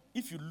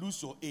 If you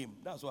lose your aim,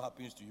 that's what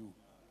happens to you.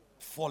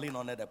 Falling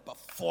on the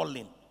path.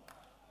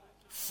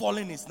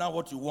 Falling is not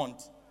what you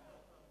want.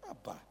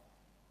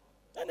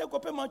 And they go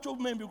pay my job,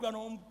 man, because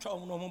I'm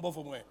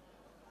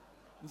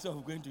instead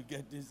of going to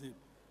get this.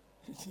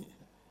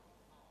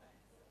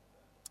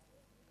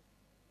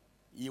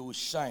 You will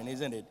shine,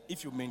 isn't it?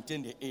 If you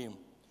maintain the aim.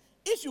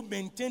 If you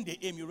maintain the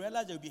aim, you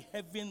realize you'll be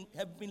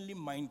heavenly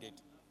minded.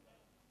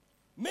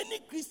 Many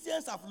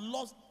Christians have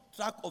lost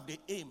track of the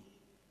aim.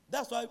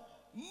 That's why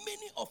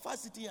many of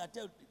us sitting here,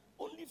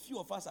 only few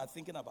of us are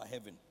thinking about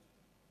heaven.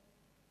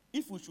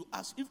 If we should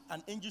ask, if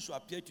an angel should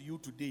appear to you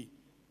today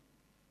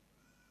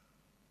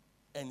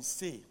and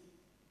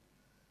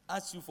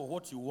ask you for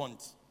what you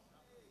want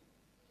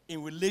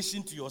in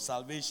relation to your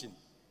salvation.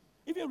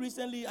 Even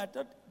recently, I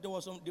thought they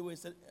were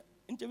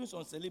interviews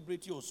on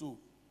Celebrity or so,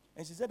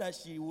 and she said that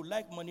she would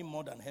like money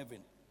more than heaven.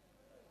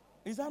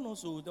 Is that not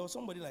so? There was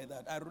somebody like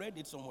that. I read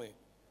it somewhere.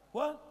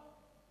 What?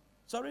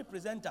 Sorry,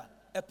 presenter.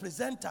 A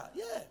presenter,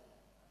 yeah.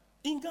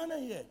 In Ghana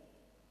here.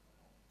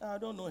 I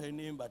don't know her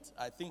name, but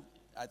I think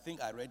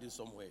I read it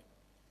somewhere.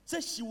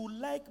 Says she would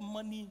like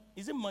money.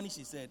 Is it money,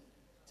 she said?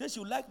 Says she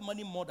would like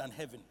money more than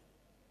heaven.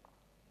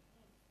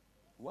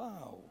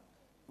 Wow.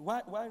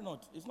 Why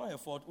not? It's not her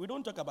fault. We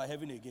don't talk about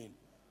heaven again.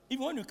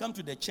 Even when you come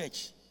to the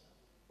church,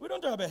 we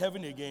don't talk about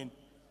heaven again.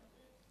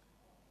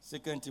 2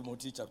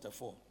 Timothy chapter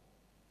 4.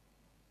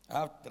 I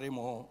have 3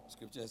 more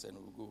scriptures and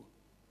we'll go.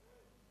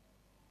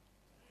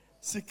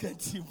 2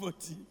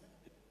 Timothy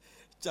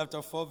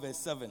chapter 4 verse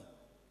 7.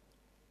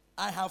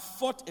 I have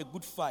fought a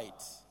good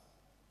fight.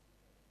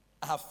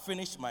 I have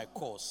finished my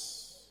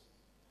course.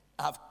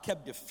 I have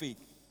kept the faith.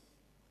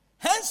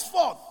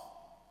 Henceforth,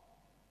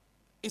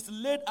 it's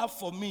laid up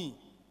for me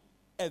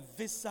a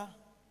visa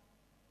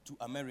to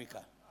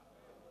America.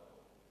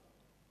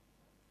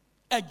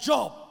 A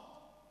job.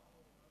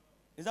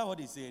 Is that what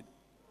he said?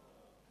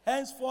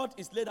 Henceforth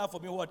is laid out for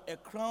me what? A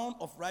crown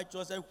of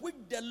righteousness, which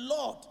the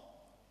Lord,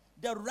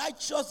 the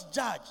righteous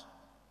judge,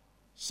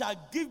 shall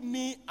give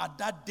me at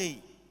that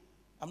day.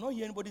 I'm not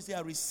hearing anybody say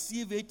I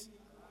receive it.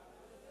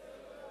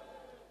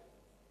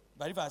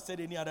 But if I said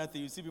any other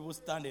thing, you see people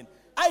standing.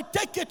 I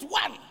take it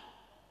one.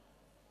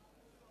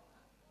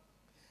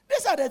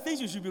 These are the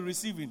things you should be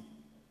receiving.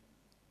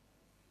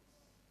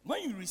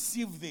 When you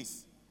receive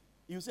this,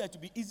 you say it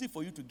will be easy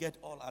for you to get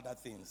all other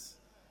things.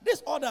 This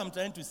is all that I'm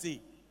trying to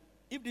say.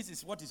 If this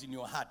is what is in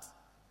your heart,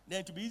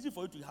 then it will be easy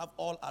for you to have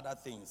all other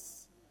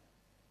things.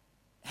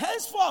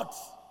 Henceforth,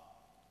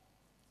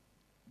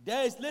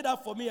 there is laid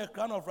up for me a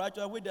crown of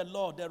righteousness, which the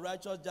Lord, the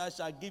righteous judge,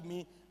 shall give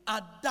me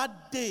at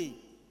that day.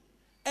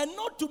 And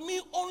not to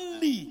me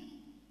only,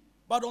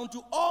 but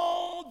unto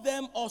all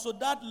them also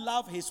that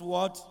love his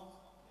word.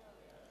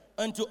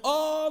 And to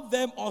all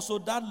them also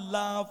that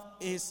love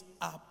is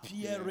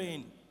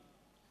appearing.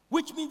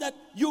 Which means that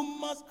you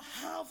must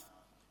have,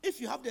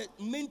 if you have the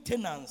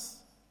maintenance,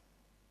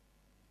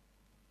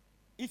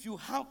 if you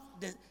have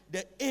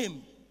the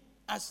aim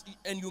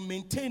and you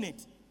maintain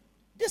it,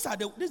 this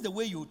is the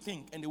way you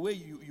think and the way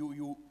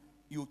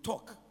you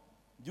talk.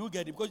 Do you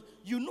get it? Because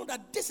you know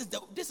that this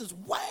is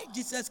why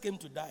Jesus came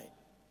to die.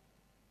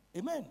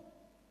 Amen.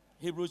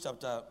 Hebrews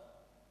chapter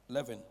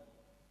 11,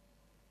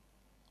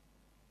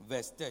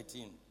 verse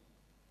 13.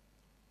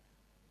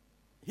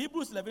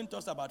 Hebrews 11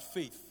 talks about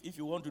faith. If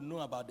you want to know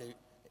about the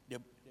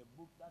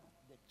book,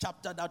 the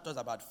chapter that talks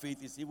about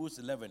faith is Hebrews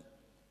 11.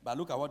 But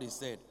look at what he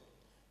said.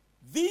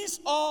 These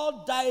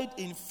all died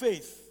in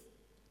faith,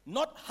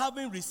 not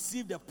having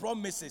received the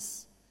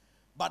promises,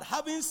 but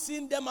having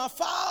seen them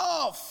afar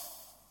off,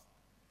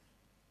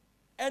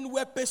 and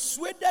were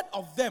persuaded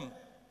of them,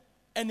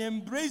 and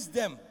embraced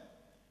them,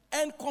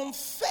 and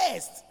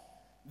confessed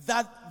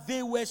that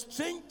they were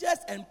strangers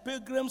and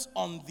pilgrims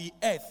on the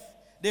earth.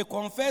 They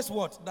confessed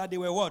what? That they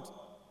were what?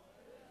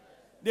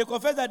 They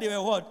confessed that they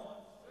were what?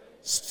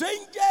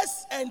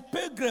 Strangers and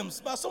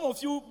pilgrims. But some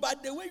of you, by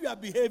the way you are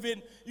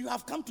behaving, you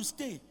have come to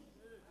stay.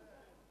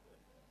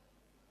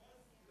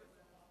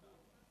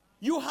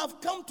 You have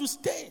come to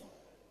stay.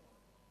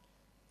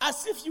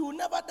 As if you will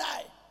never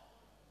die.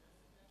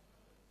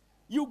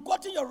 You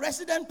got your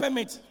resident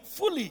permit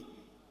fully.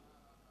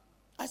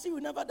 As if you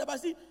will never die.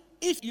 But see,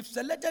 if you've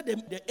selected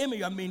the aim and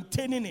you are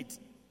maintaining it,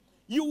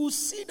 you will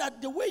see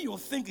that the way you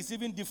think is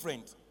even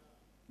different.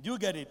 Do you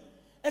get it?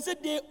 And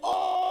said they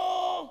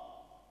all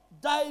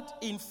died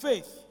in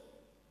faith,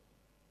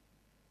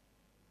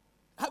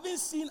 having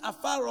seen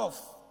afar off,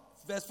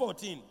 verse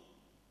 14.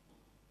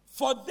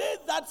 For they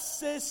that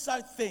say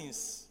such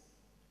things,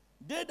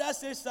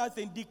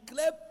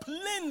 declare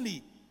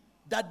plainly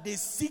that they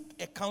seek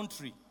a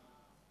country.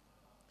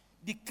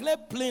 Declare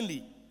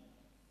plainly.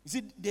 You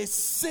see, they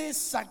say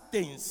such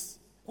things.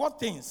 What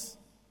things?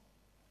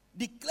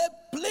 Declare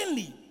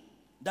plainly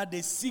that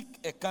they seek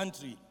a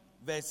country.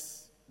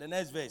 The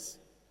next verse.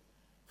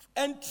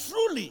 And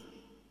truly,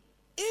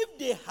 if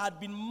they had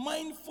been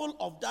mindful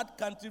of that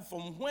country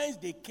from whence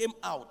they came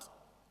out,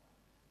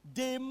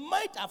 they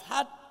might have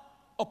had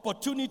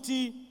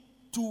opportunity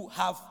to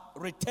have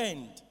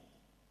returned.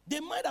 They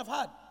might have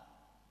had.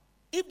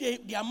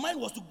 If their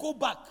mind was to go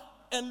back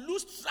and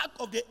lose track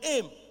of the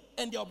aim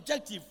and the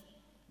objective,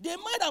 they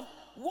might have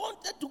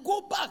wanted to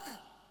go back.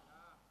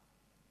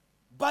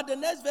 But the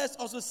next verse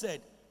also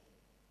said,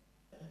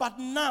 but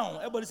now,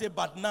 everybody say,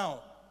 but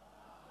now.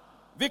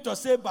 Victor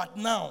say, but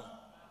now.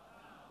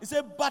 He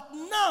said, but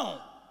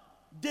now,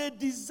 they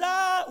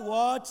desire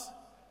what?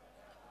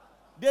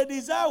 They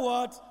desire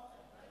what?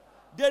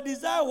 They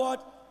desire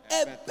what?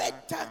 A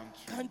better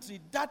country.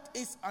 That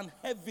is an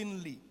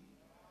heavenly.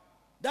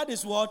 That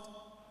is what?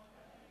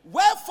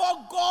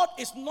 Wherefore God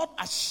is not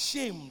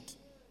ashamed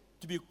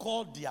to be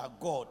called their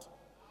God.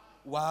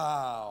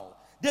 Wow.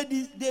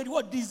 They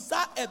what?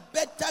 Desire a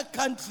better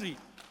country.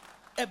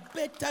 A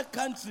better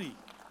country.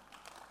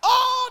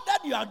 All that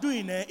you are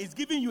doing is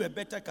giving you a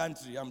better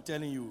country, I'm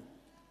telling you.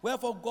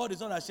 Wherefore God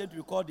is not ashamed to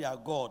be called their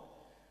God.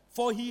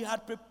 For he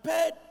had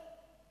prepared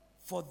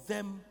for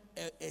them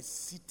a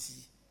city.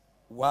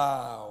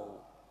 Wow.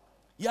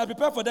 He had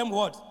prepared for them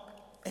what?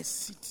 A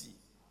city.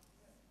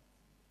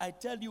 I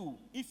tell you,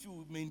 if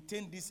you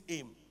maintain this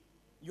aim,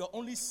 you're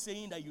only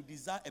saying that you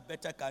desire a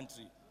better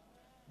country.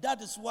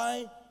 That is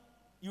why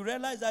you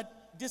realize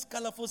that this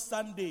colorful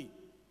Sunday,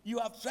 you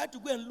have tried to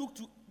go and look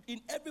in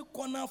every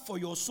corner for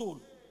your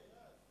soul.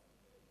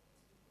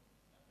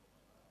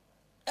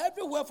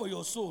 Everywhere for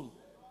your soul.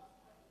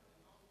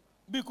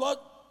 Because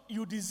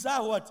you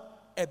desire what?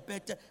 A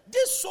better.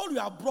 This soul you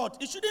have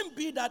brought, it shouldn't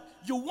be that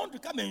you want to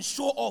come and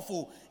show off.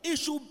 It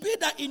should be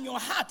that in your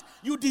heart,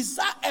 you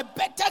desire a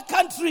better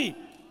country.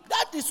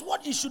 That is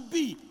what it should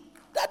be.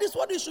 That is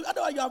what it should.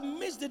 Otherwise, you have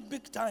missed it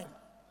big time.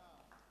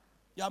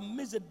 You have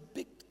missed it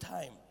big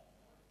time.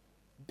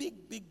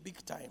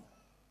 Big time.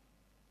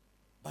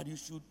 But you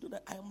should do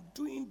that. I am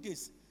doing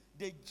this.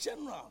 The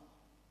general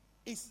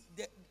is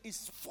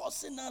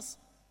forcing us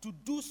to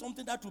do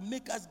something that will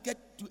make us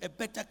get to a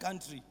better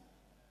country.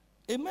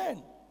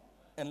 Amen.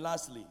 And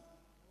lastly,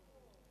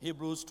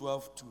 Hebrews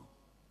 12:2.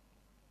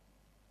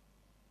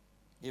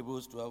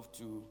 Hebrews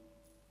 12:2.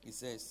 It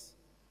says,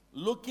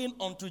 looking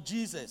unto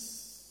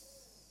Jesus,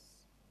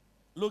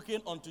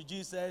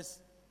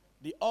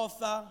 the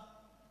author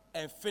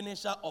and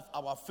finisher of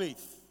our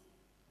faith,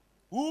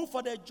 who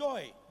for the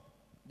joy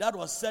that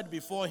was set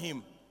before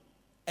him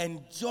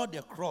endured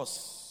the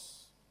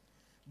cross,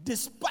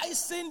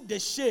 despising the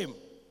shame,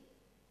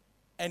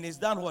 and is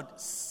done what?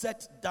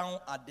 Set down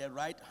at the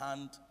right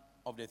hand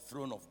of the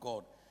throne of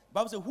God. The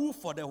Bible says, who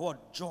for the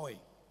what? Joy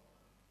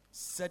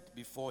set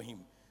before him.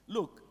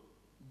 Look,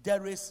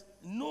 there is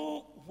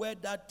nowhere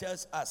that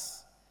tells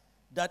us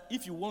that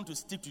if you want to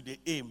stick to the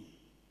aim,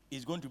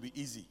 it's going to be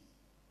easy.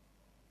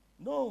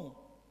 No.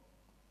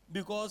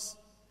 Because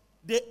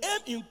the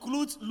aim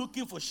includes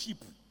looking for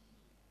sheep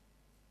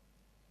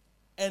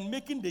and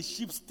making the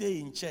sheep stay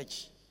in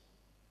church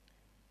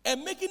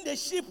and making the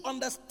sheep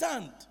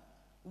understand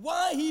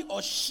why he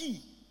or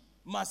she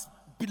must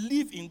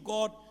believe in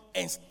God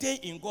and stay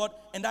in God,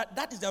 and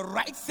that is the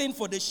right thing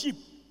for the sheep.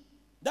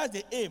 That's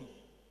the aim.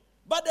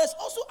 But there's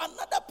also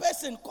another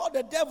person called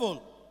the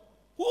devil,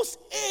 whose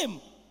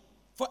aim,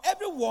 for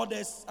every war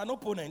there's an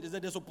opponent, is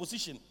that there's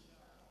opposition.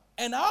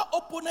 And our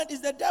opponent is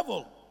the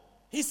devil.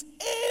 His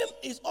aim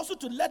is also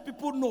to let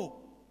people know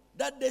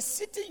that the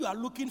city you are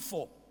looking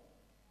for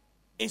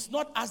is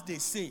not as they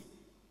say.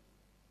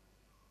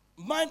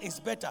 Mine is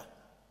better.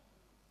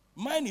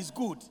 Mine is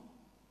good.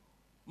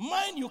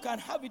 Mine, you can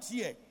have it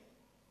here.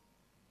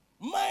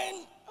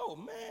 Mine, oh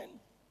man.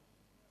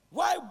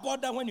 Why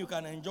bother when you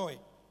can enjoy?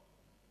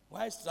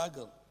 Why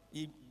struggle?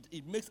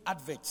 It makes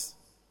adverts.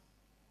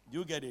 Do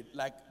you get it?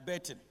 Like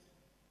betting.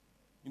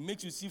 It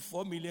makes you see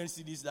 4 million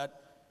CDs that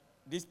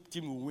this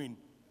team will win.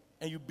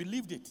 And you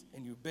believed it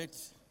and you bet.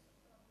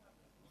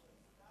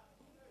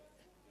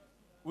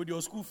 with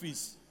your school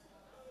fees.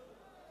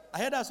 I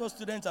heard that's what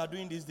students are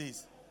doing these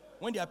days.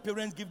 When their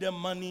parents give them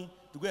money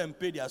to go and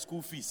pay their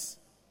school fees,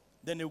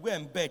 then they go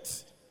and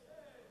bet.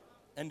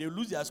 And they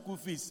lose their school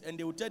fees. And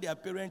they will tell their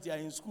parents they are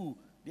in school.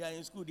 They are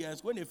in school. They are in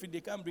school. When they feel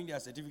they can't bring their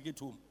certificate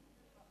home.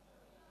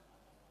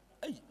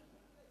 Hey.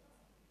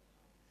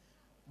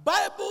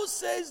 Bible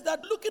says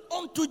that looking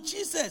unto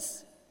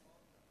Jesus.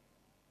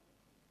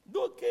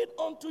 Looking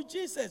unto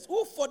Jesus,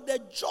 who for the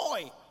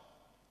joy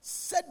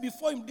set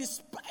before him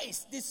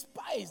despised the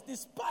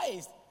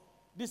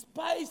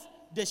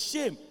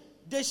shame.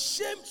 The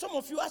shame, some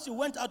of you, as you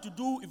went out to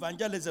do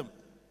evangelism,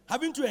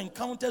 having to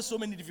encounter so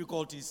many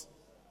difficulties.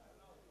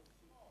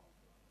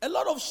 A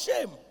lot of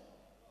shame.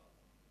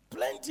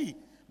 Plenty.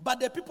 But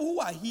the people who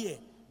are here,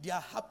 they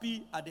are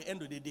happy at the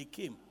end of the day they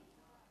came.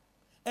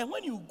 And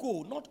when you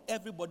go, not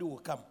everybody will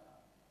come.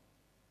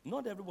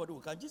 Not everybody will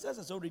come. Jesus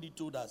has already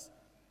told us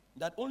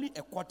that only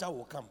a quarter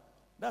will come.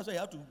 That's why you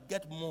have to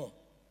get more.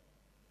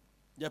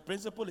 The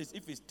principle is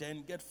if it's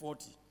 10, get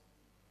 40.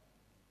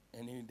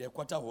 And the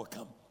quarter will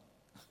come.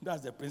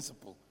 That's the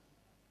principle.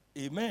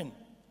 Amen.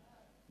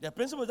 The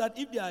principle is that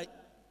if they are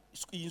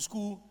in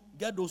school,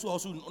 get those who are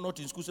also not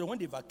in school. So when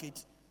they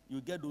vacate,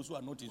 you get those who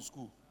are not in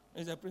school.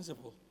 It's a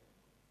principle.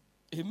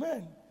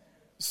 Amen.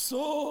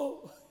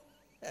 So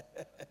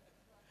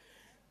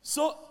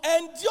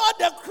endure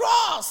the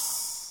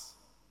cross.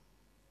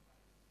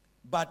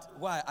 But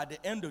why? At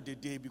the end of the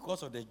day,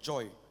 because of the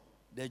joy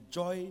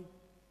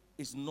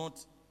is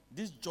not,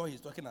 this joy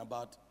he's talking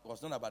about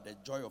was not about the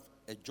joy of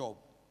a job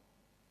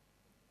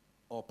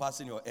or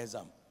passing your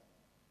exam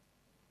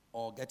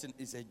or getting,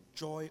 it's a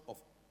joy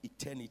of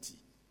eternity,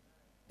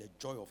 the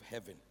joy of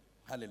heaven.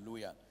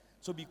 Hallelujah.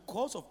 So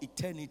because of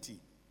eternity,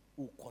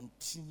 we'll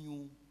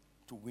continue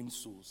to win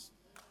souls.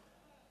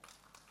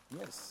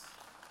 Yes.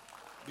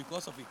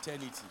 Because of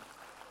eternity,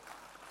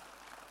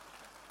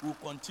 we'll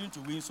continue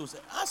to win souls.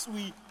 As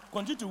we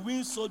continue to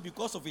win souls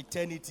because of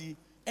eternity,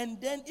 and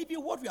then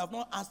even what we have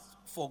not asked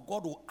for,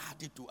 God will add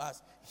it to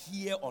us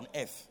here on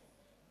earth.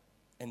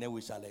 And then we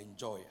shall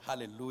enjoy.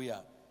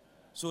 Hallelujah.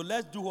 So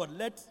let's do what?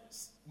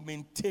 Let's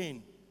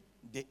maintain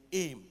the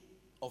aim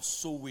of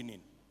soul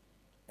winning.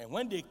 And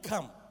when they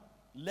come,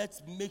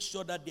 let's make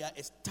sure that they are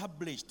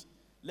established.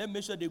 Let's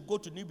make sure they go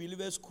to New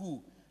Believer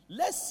School.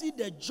 Let's see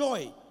the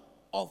joy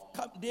of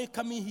they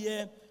coming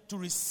here to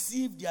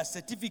receive their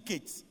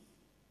certificates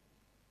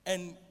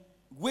and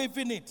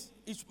waving it.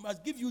 It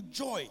must give you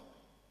joy.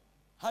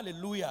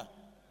 Hallelujah.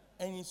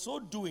 And in so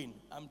doing,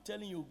 I'm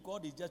telling you,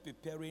 God is just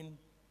preparing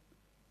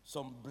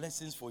some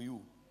blessings for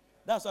you.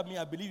 That's what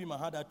I believe in my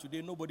heart that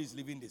today nobody is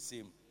living the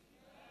same.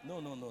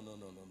 No.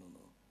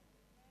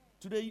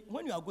 Today,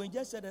 when you are going,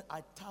 just say that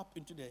I tap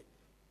into the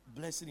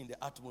blessing in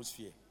the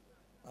atmosphere.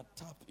 I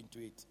tap into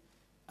it.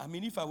 I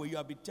mean, if I were you,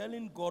 I'd be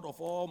telling God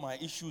of all my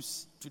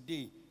issues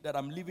today that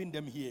I'm leaving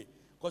them here.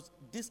 Because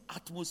this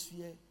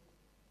atmosphere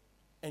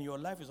and your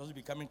life is also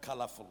becoming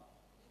colorful.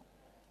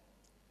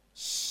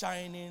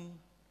 Shining,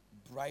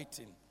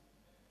 brightening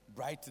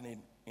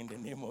in the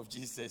name of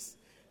Jesus.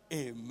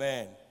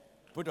 Amen.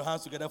 Put your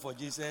hands together for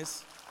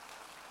Jesus.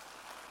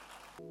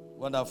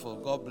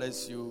 Wonderful. God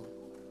bless you.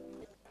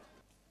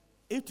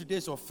 If today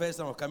is your first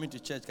time of coming to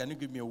church, can you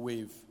give me a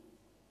wave?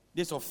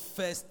 This is your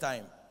first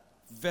time.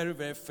 Very,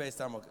 very first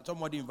time.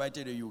 Somebody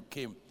invited you, you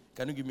came.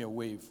 Can you give me a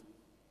wave?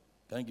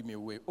 Can you give me a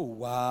wave? Oh,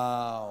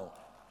 wow.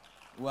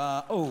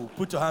 Wow. Oh,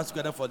 put your hands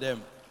together for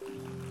them.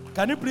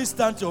 Can you please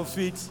stand to your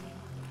feet?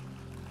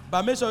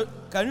 But make sure,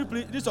 can you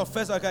please, this is your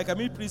first time, can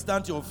you please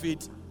stand to your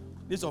feet?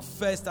 This is your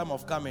first time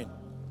of coming.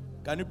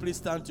 Can you please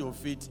stand to your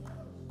feet?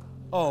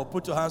 Oh,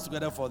 put your hands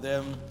together for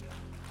them.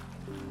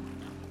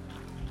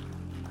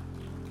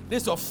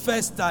 This is your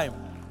first time.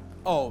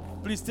 Oh,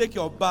 please take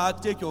your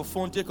bag, take your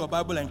phone, take your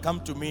Bible and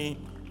come to me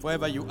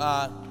wherever you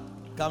are.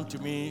 Come to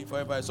me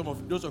forever. Some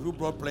of those of you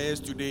brought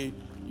players today,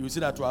 you will see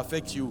that will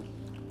affect you.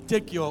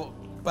 Take your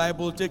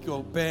Bible, take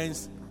your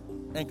pens,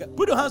 and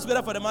put your hands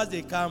together for them as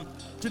they come.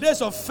 Today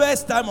is your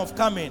first time of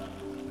coming.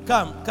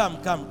 Come.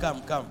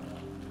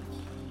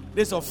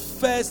 This is your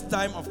first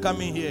time of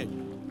coming here.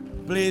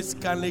 Please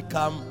kindly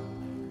come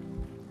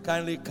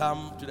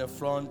to the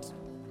front.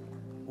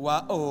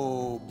 Wow,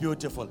 oh,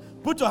 beautiful.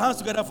 Put your hands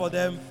together for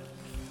them.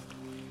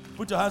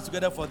 Put your hands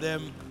together for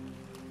them.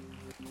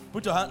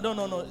 Put your hand.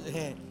 No.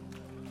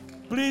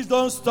 Please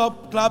don't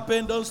stop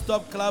clapping. Don't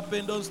stop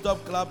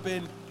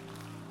clapping.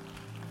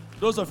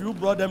 Those of you who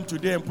brought them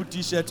today and put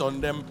t-shirts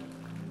on them,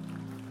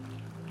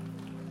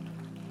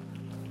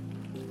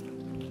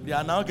 they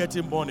are now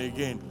getting born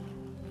again.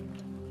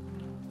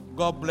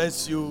 God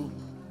bless you.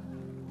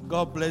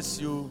 God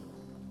bless you.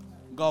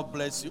 God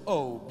bless you.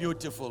 Oh,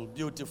 beautiful.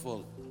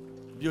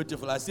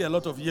 I see a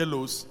lot of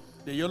yellows.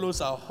 The yellows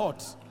are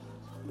hot.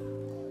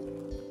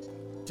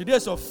 Today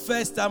is your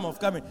first time of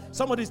coming.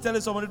 Somebody is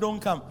telling somebody, don't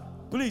come.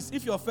 Please,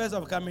 if you're first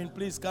time of coming,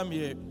 please come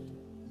here.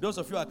 Those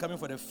of you who are coming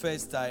for the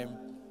first time,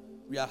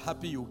 we are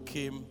happy you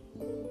came.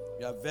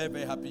 We are very,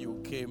 very happy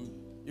you came.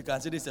 You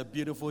can see this is a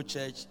beautiful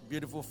church,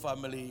 beautiful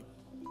family.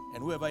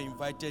 And whoever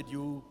invited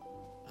you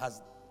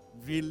has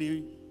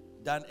really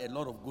done a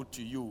lot of good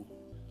to you.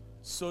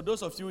 So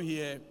those of you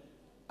here,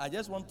 I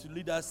just want to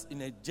lead us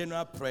in a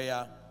general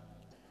prayer.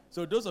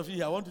 So those of you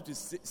here, I want you to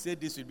say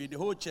this with me. The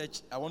whole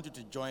church, I want you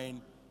to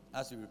join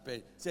as we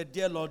pray. Say,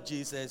 dear Lord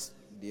Jesus.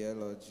 Dear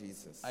Lord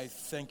Jesus, I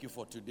thank you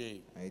for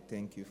today. I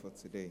thank you for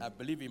today. I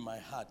believe in my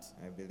heart.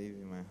 I believe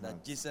in my heart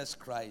that Jesus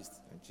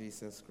Christ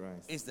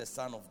is the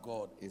Son of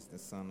God. Is the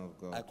Son of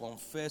God. I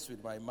confess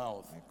with my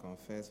mouth. I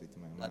confess with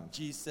my that mouth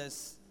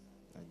Jesus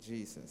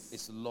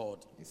is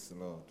Lord. Is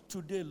Lord.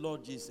 Today,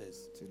 Lord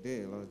Jesus.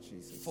 Today, Lord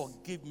Jesus.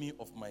 Forgive me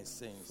of my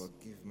sins.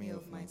 Forgive me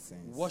of my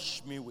sins.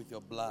 Wash me with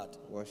your blood.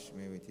 Wash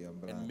me with your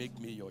blood. And make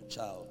me your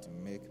child.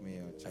 And make me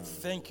your child. I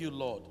thank you,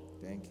 Lord.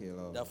 Thank you,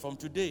 Lord. That from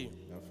today,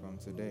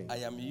 I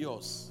am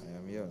yours. I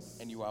am yours.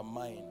 And you are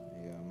mine.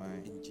 You are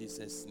mine. In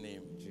Jesus'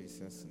 name. In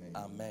Jesus' name.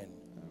 Amen.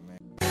 Amen.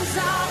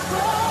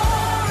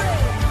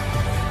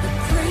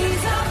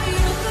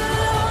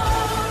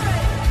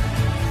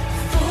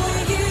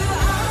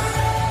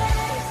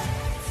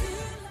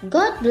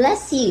 God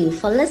bless you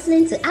for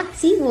listening to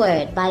Active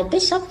Word by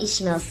Bishop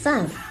Ishmael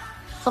Sam.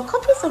 For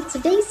copies of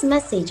today's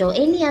message or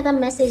any other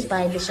message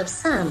by Bishop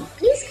Sam,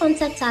 please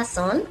contact us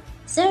on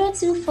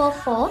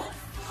 0244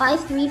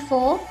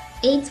 534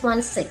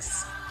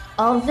 816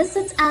 or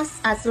visit us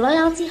at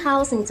Loyalty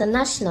House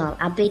International,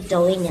 Abe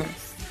Dowenya.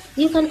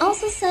 You can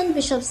also send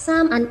Bishop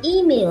Sam an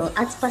email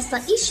at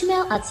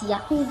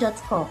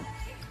pastorishmael@yahoo.com.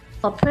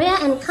 For prayer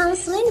and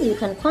counseling, you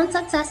can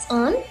contact us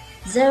on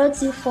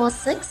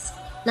 0246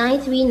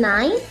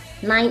 939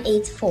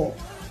 984.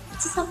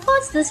 To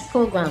support this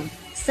program,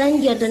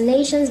 send your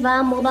donations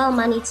via mobile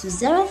money to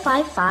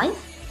 055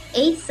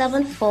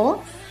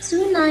 874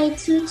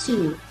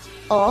 2922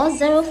 or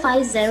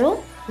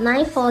 050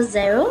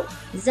 940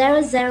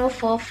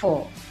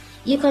 0044.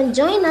 You can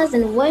join us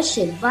in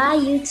worship via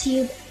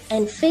YouTube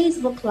and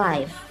Facebook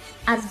Live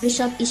at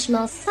Bishop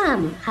Ishmael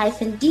Sam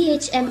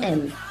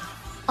 -DHMM.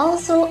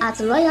 Also at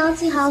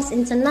Loyalty House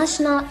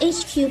International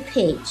HQ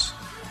page.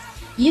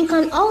 You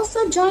can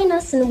also join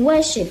us in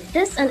worship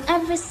this and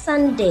every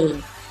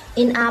Sunday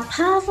in our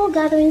powerful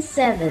gathering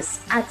service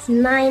at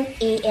 9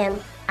 a.m.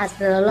 at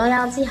the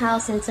Loyalty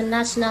House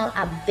International,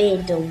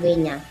 Abe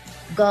Dowenya.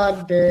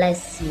 God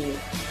bless you.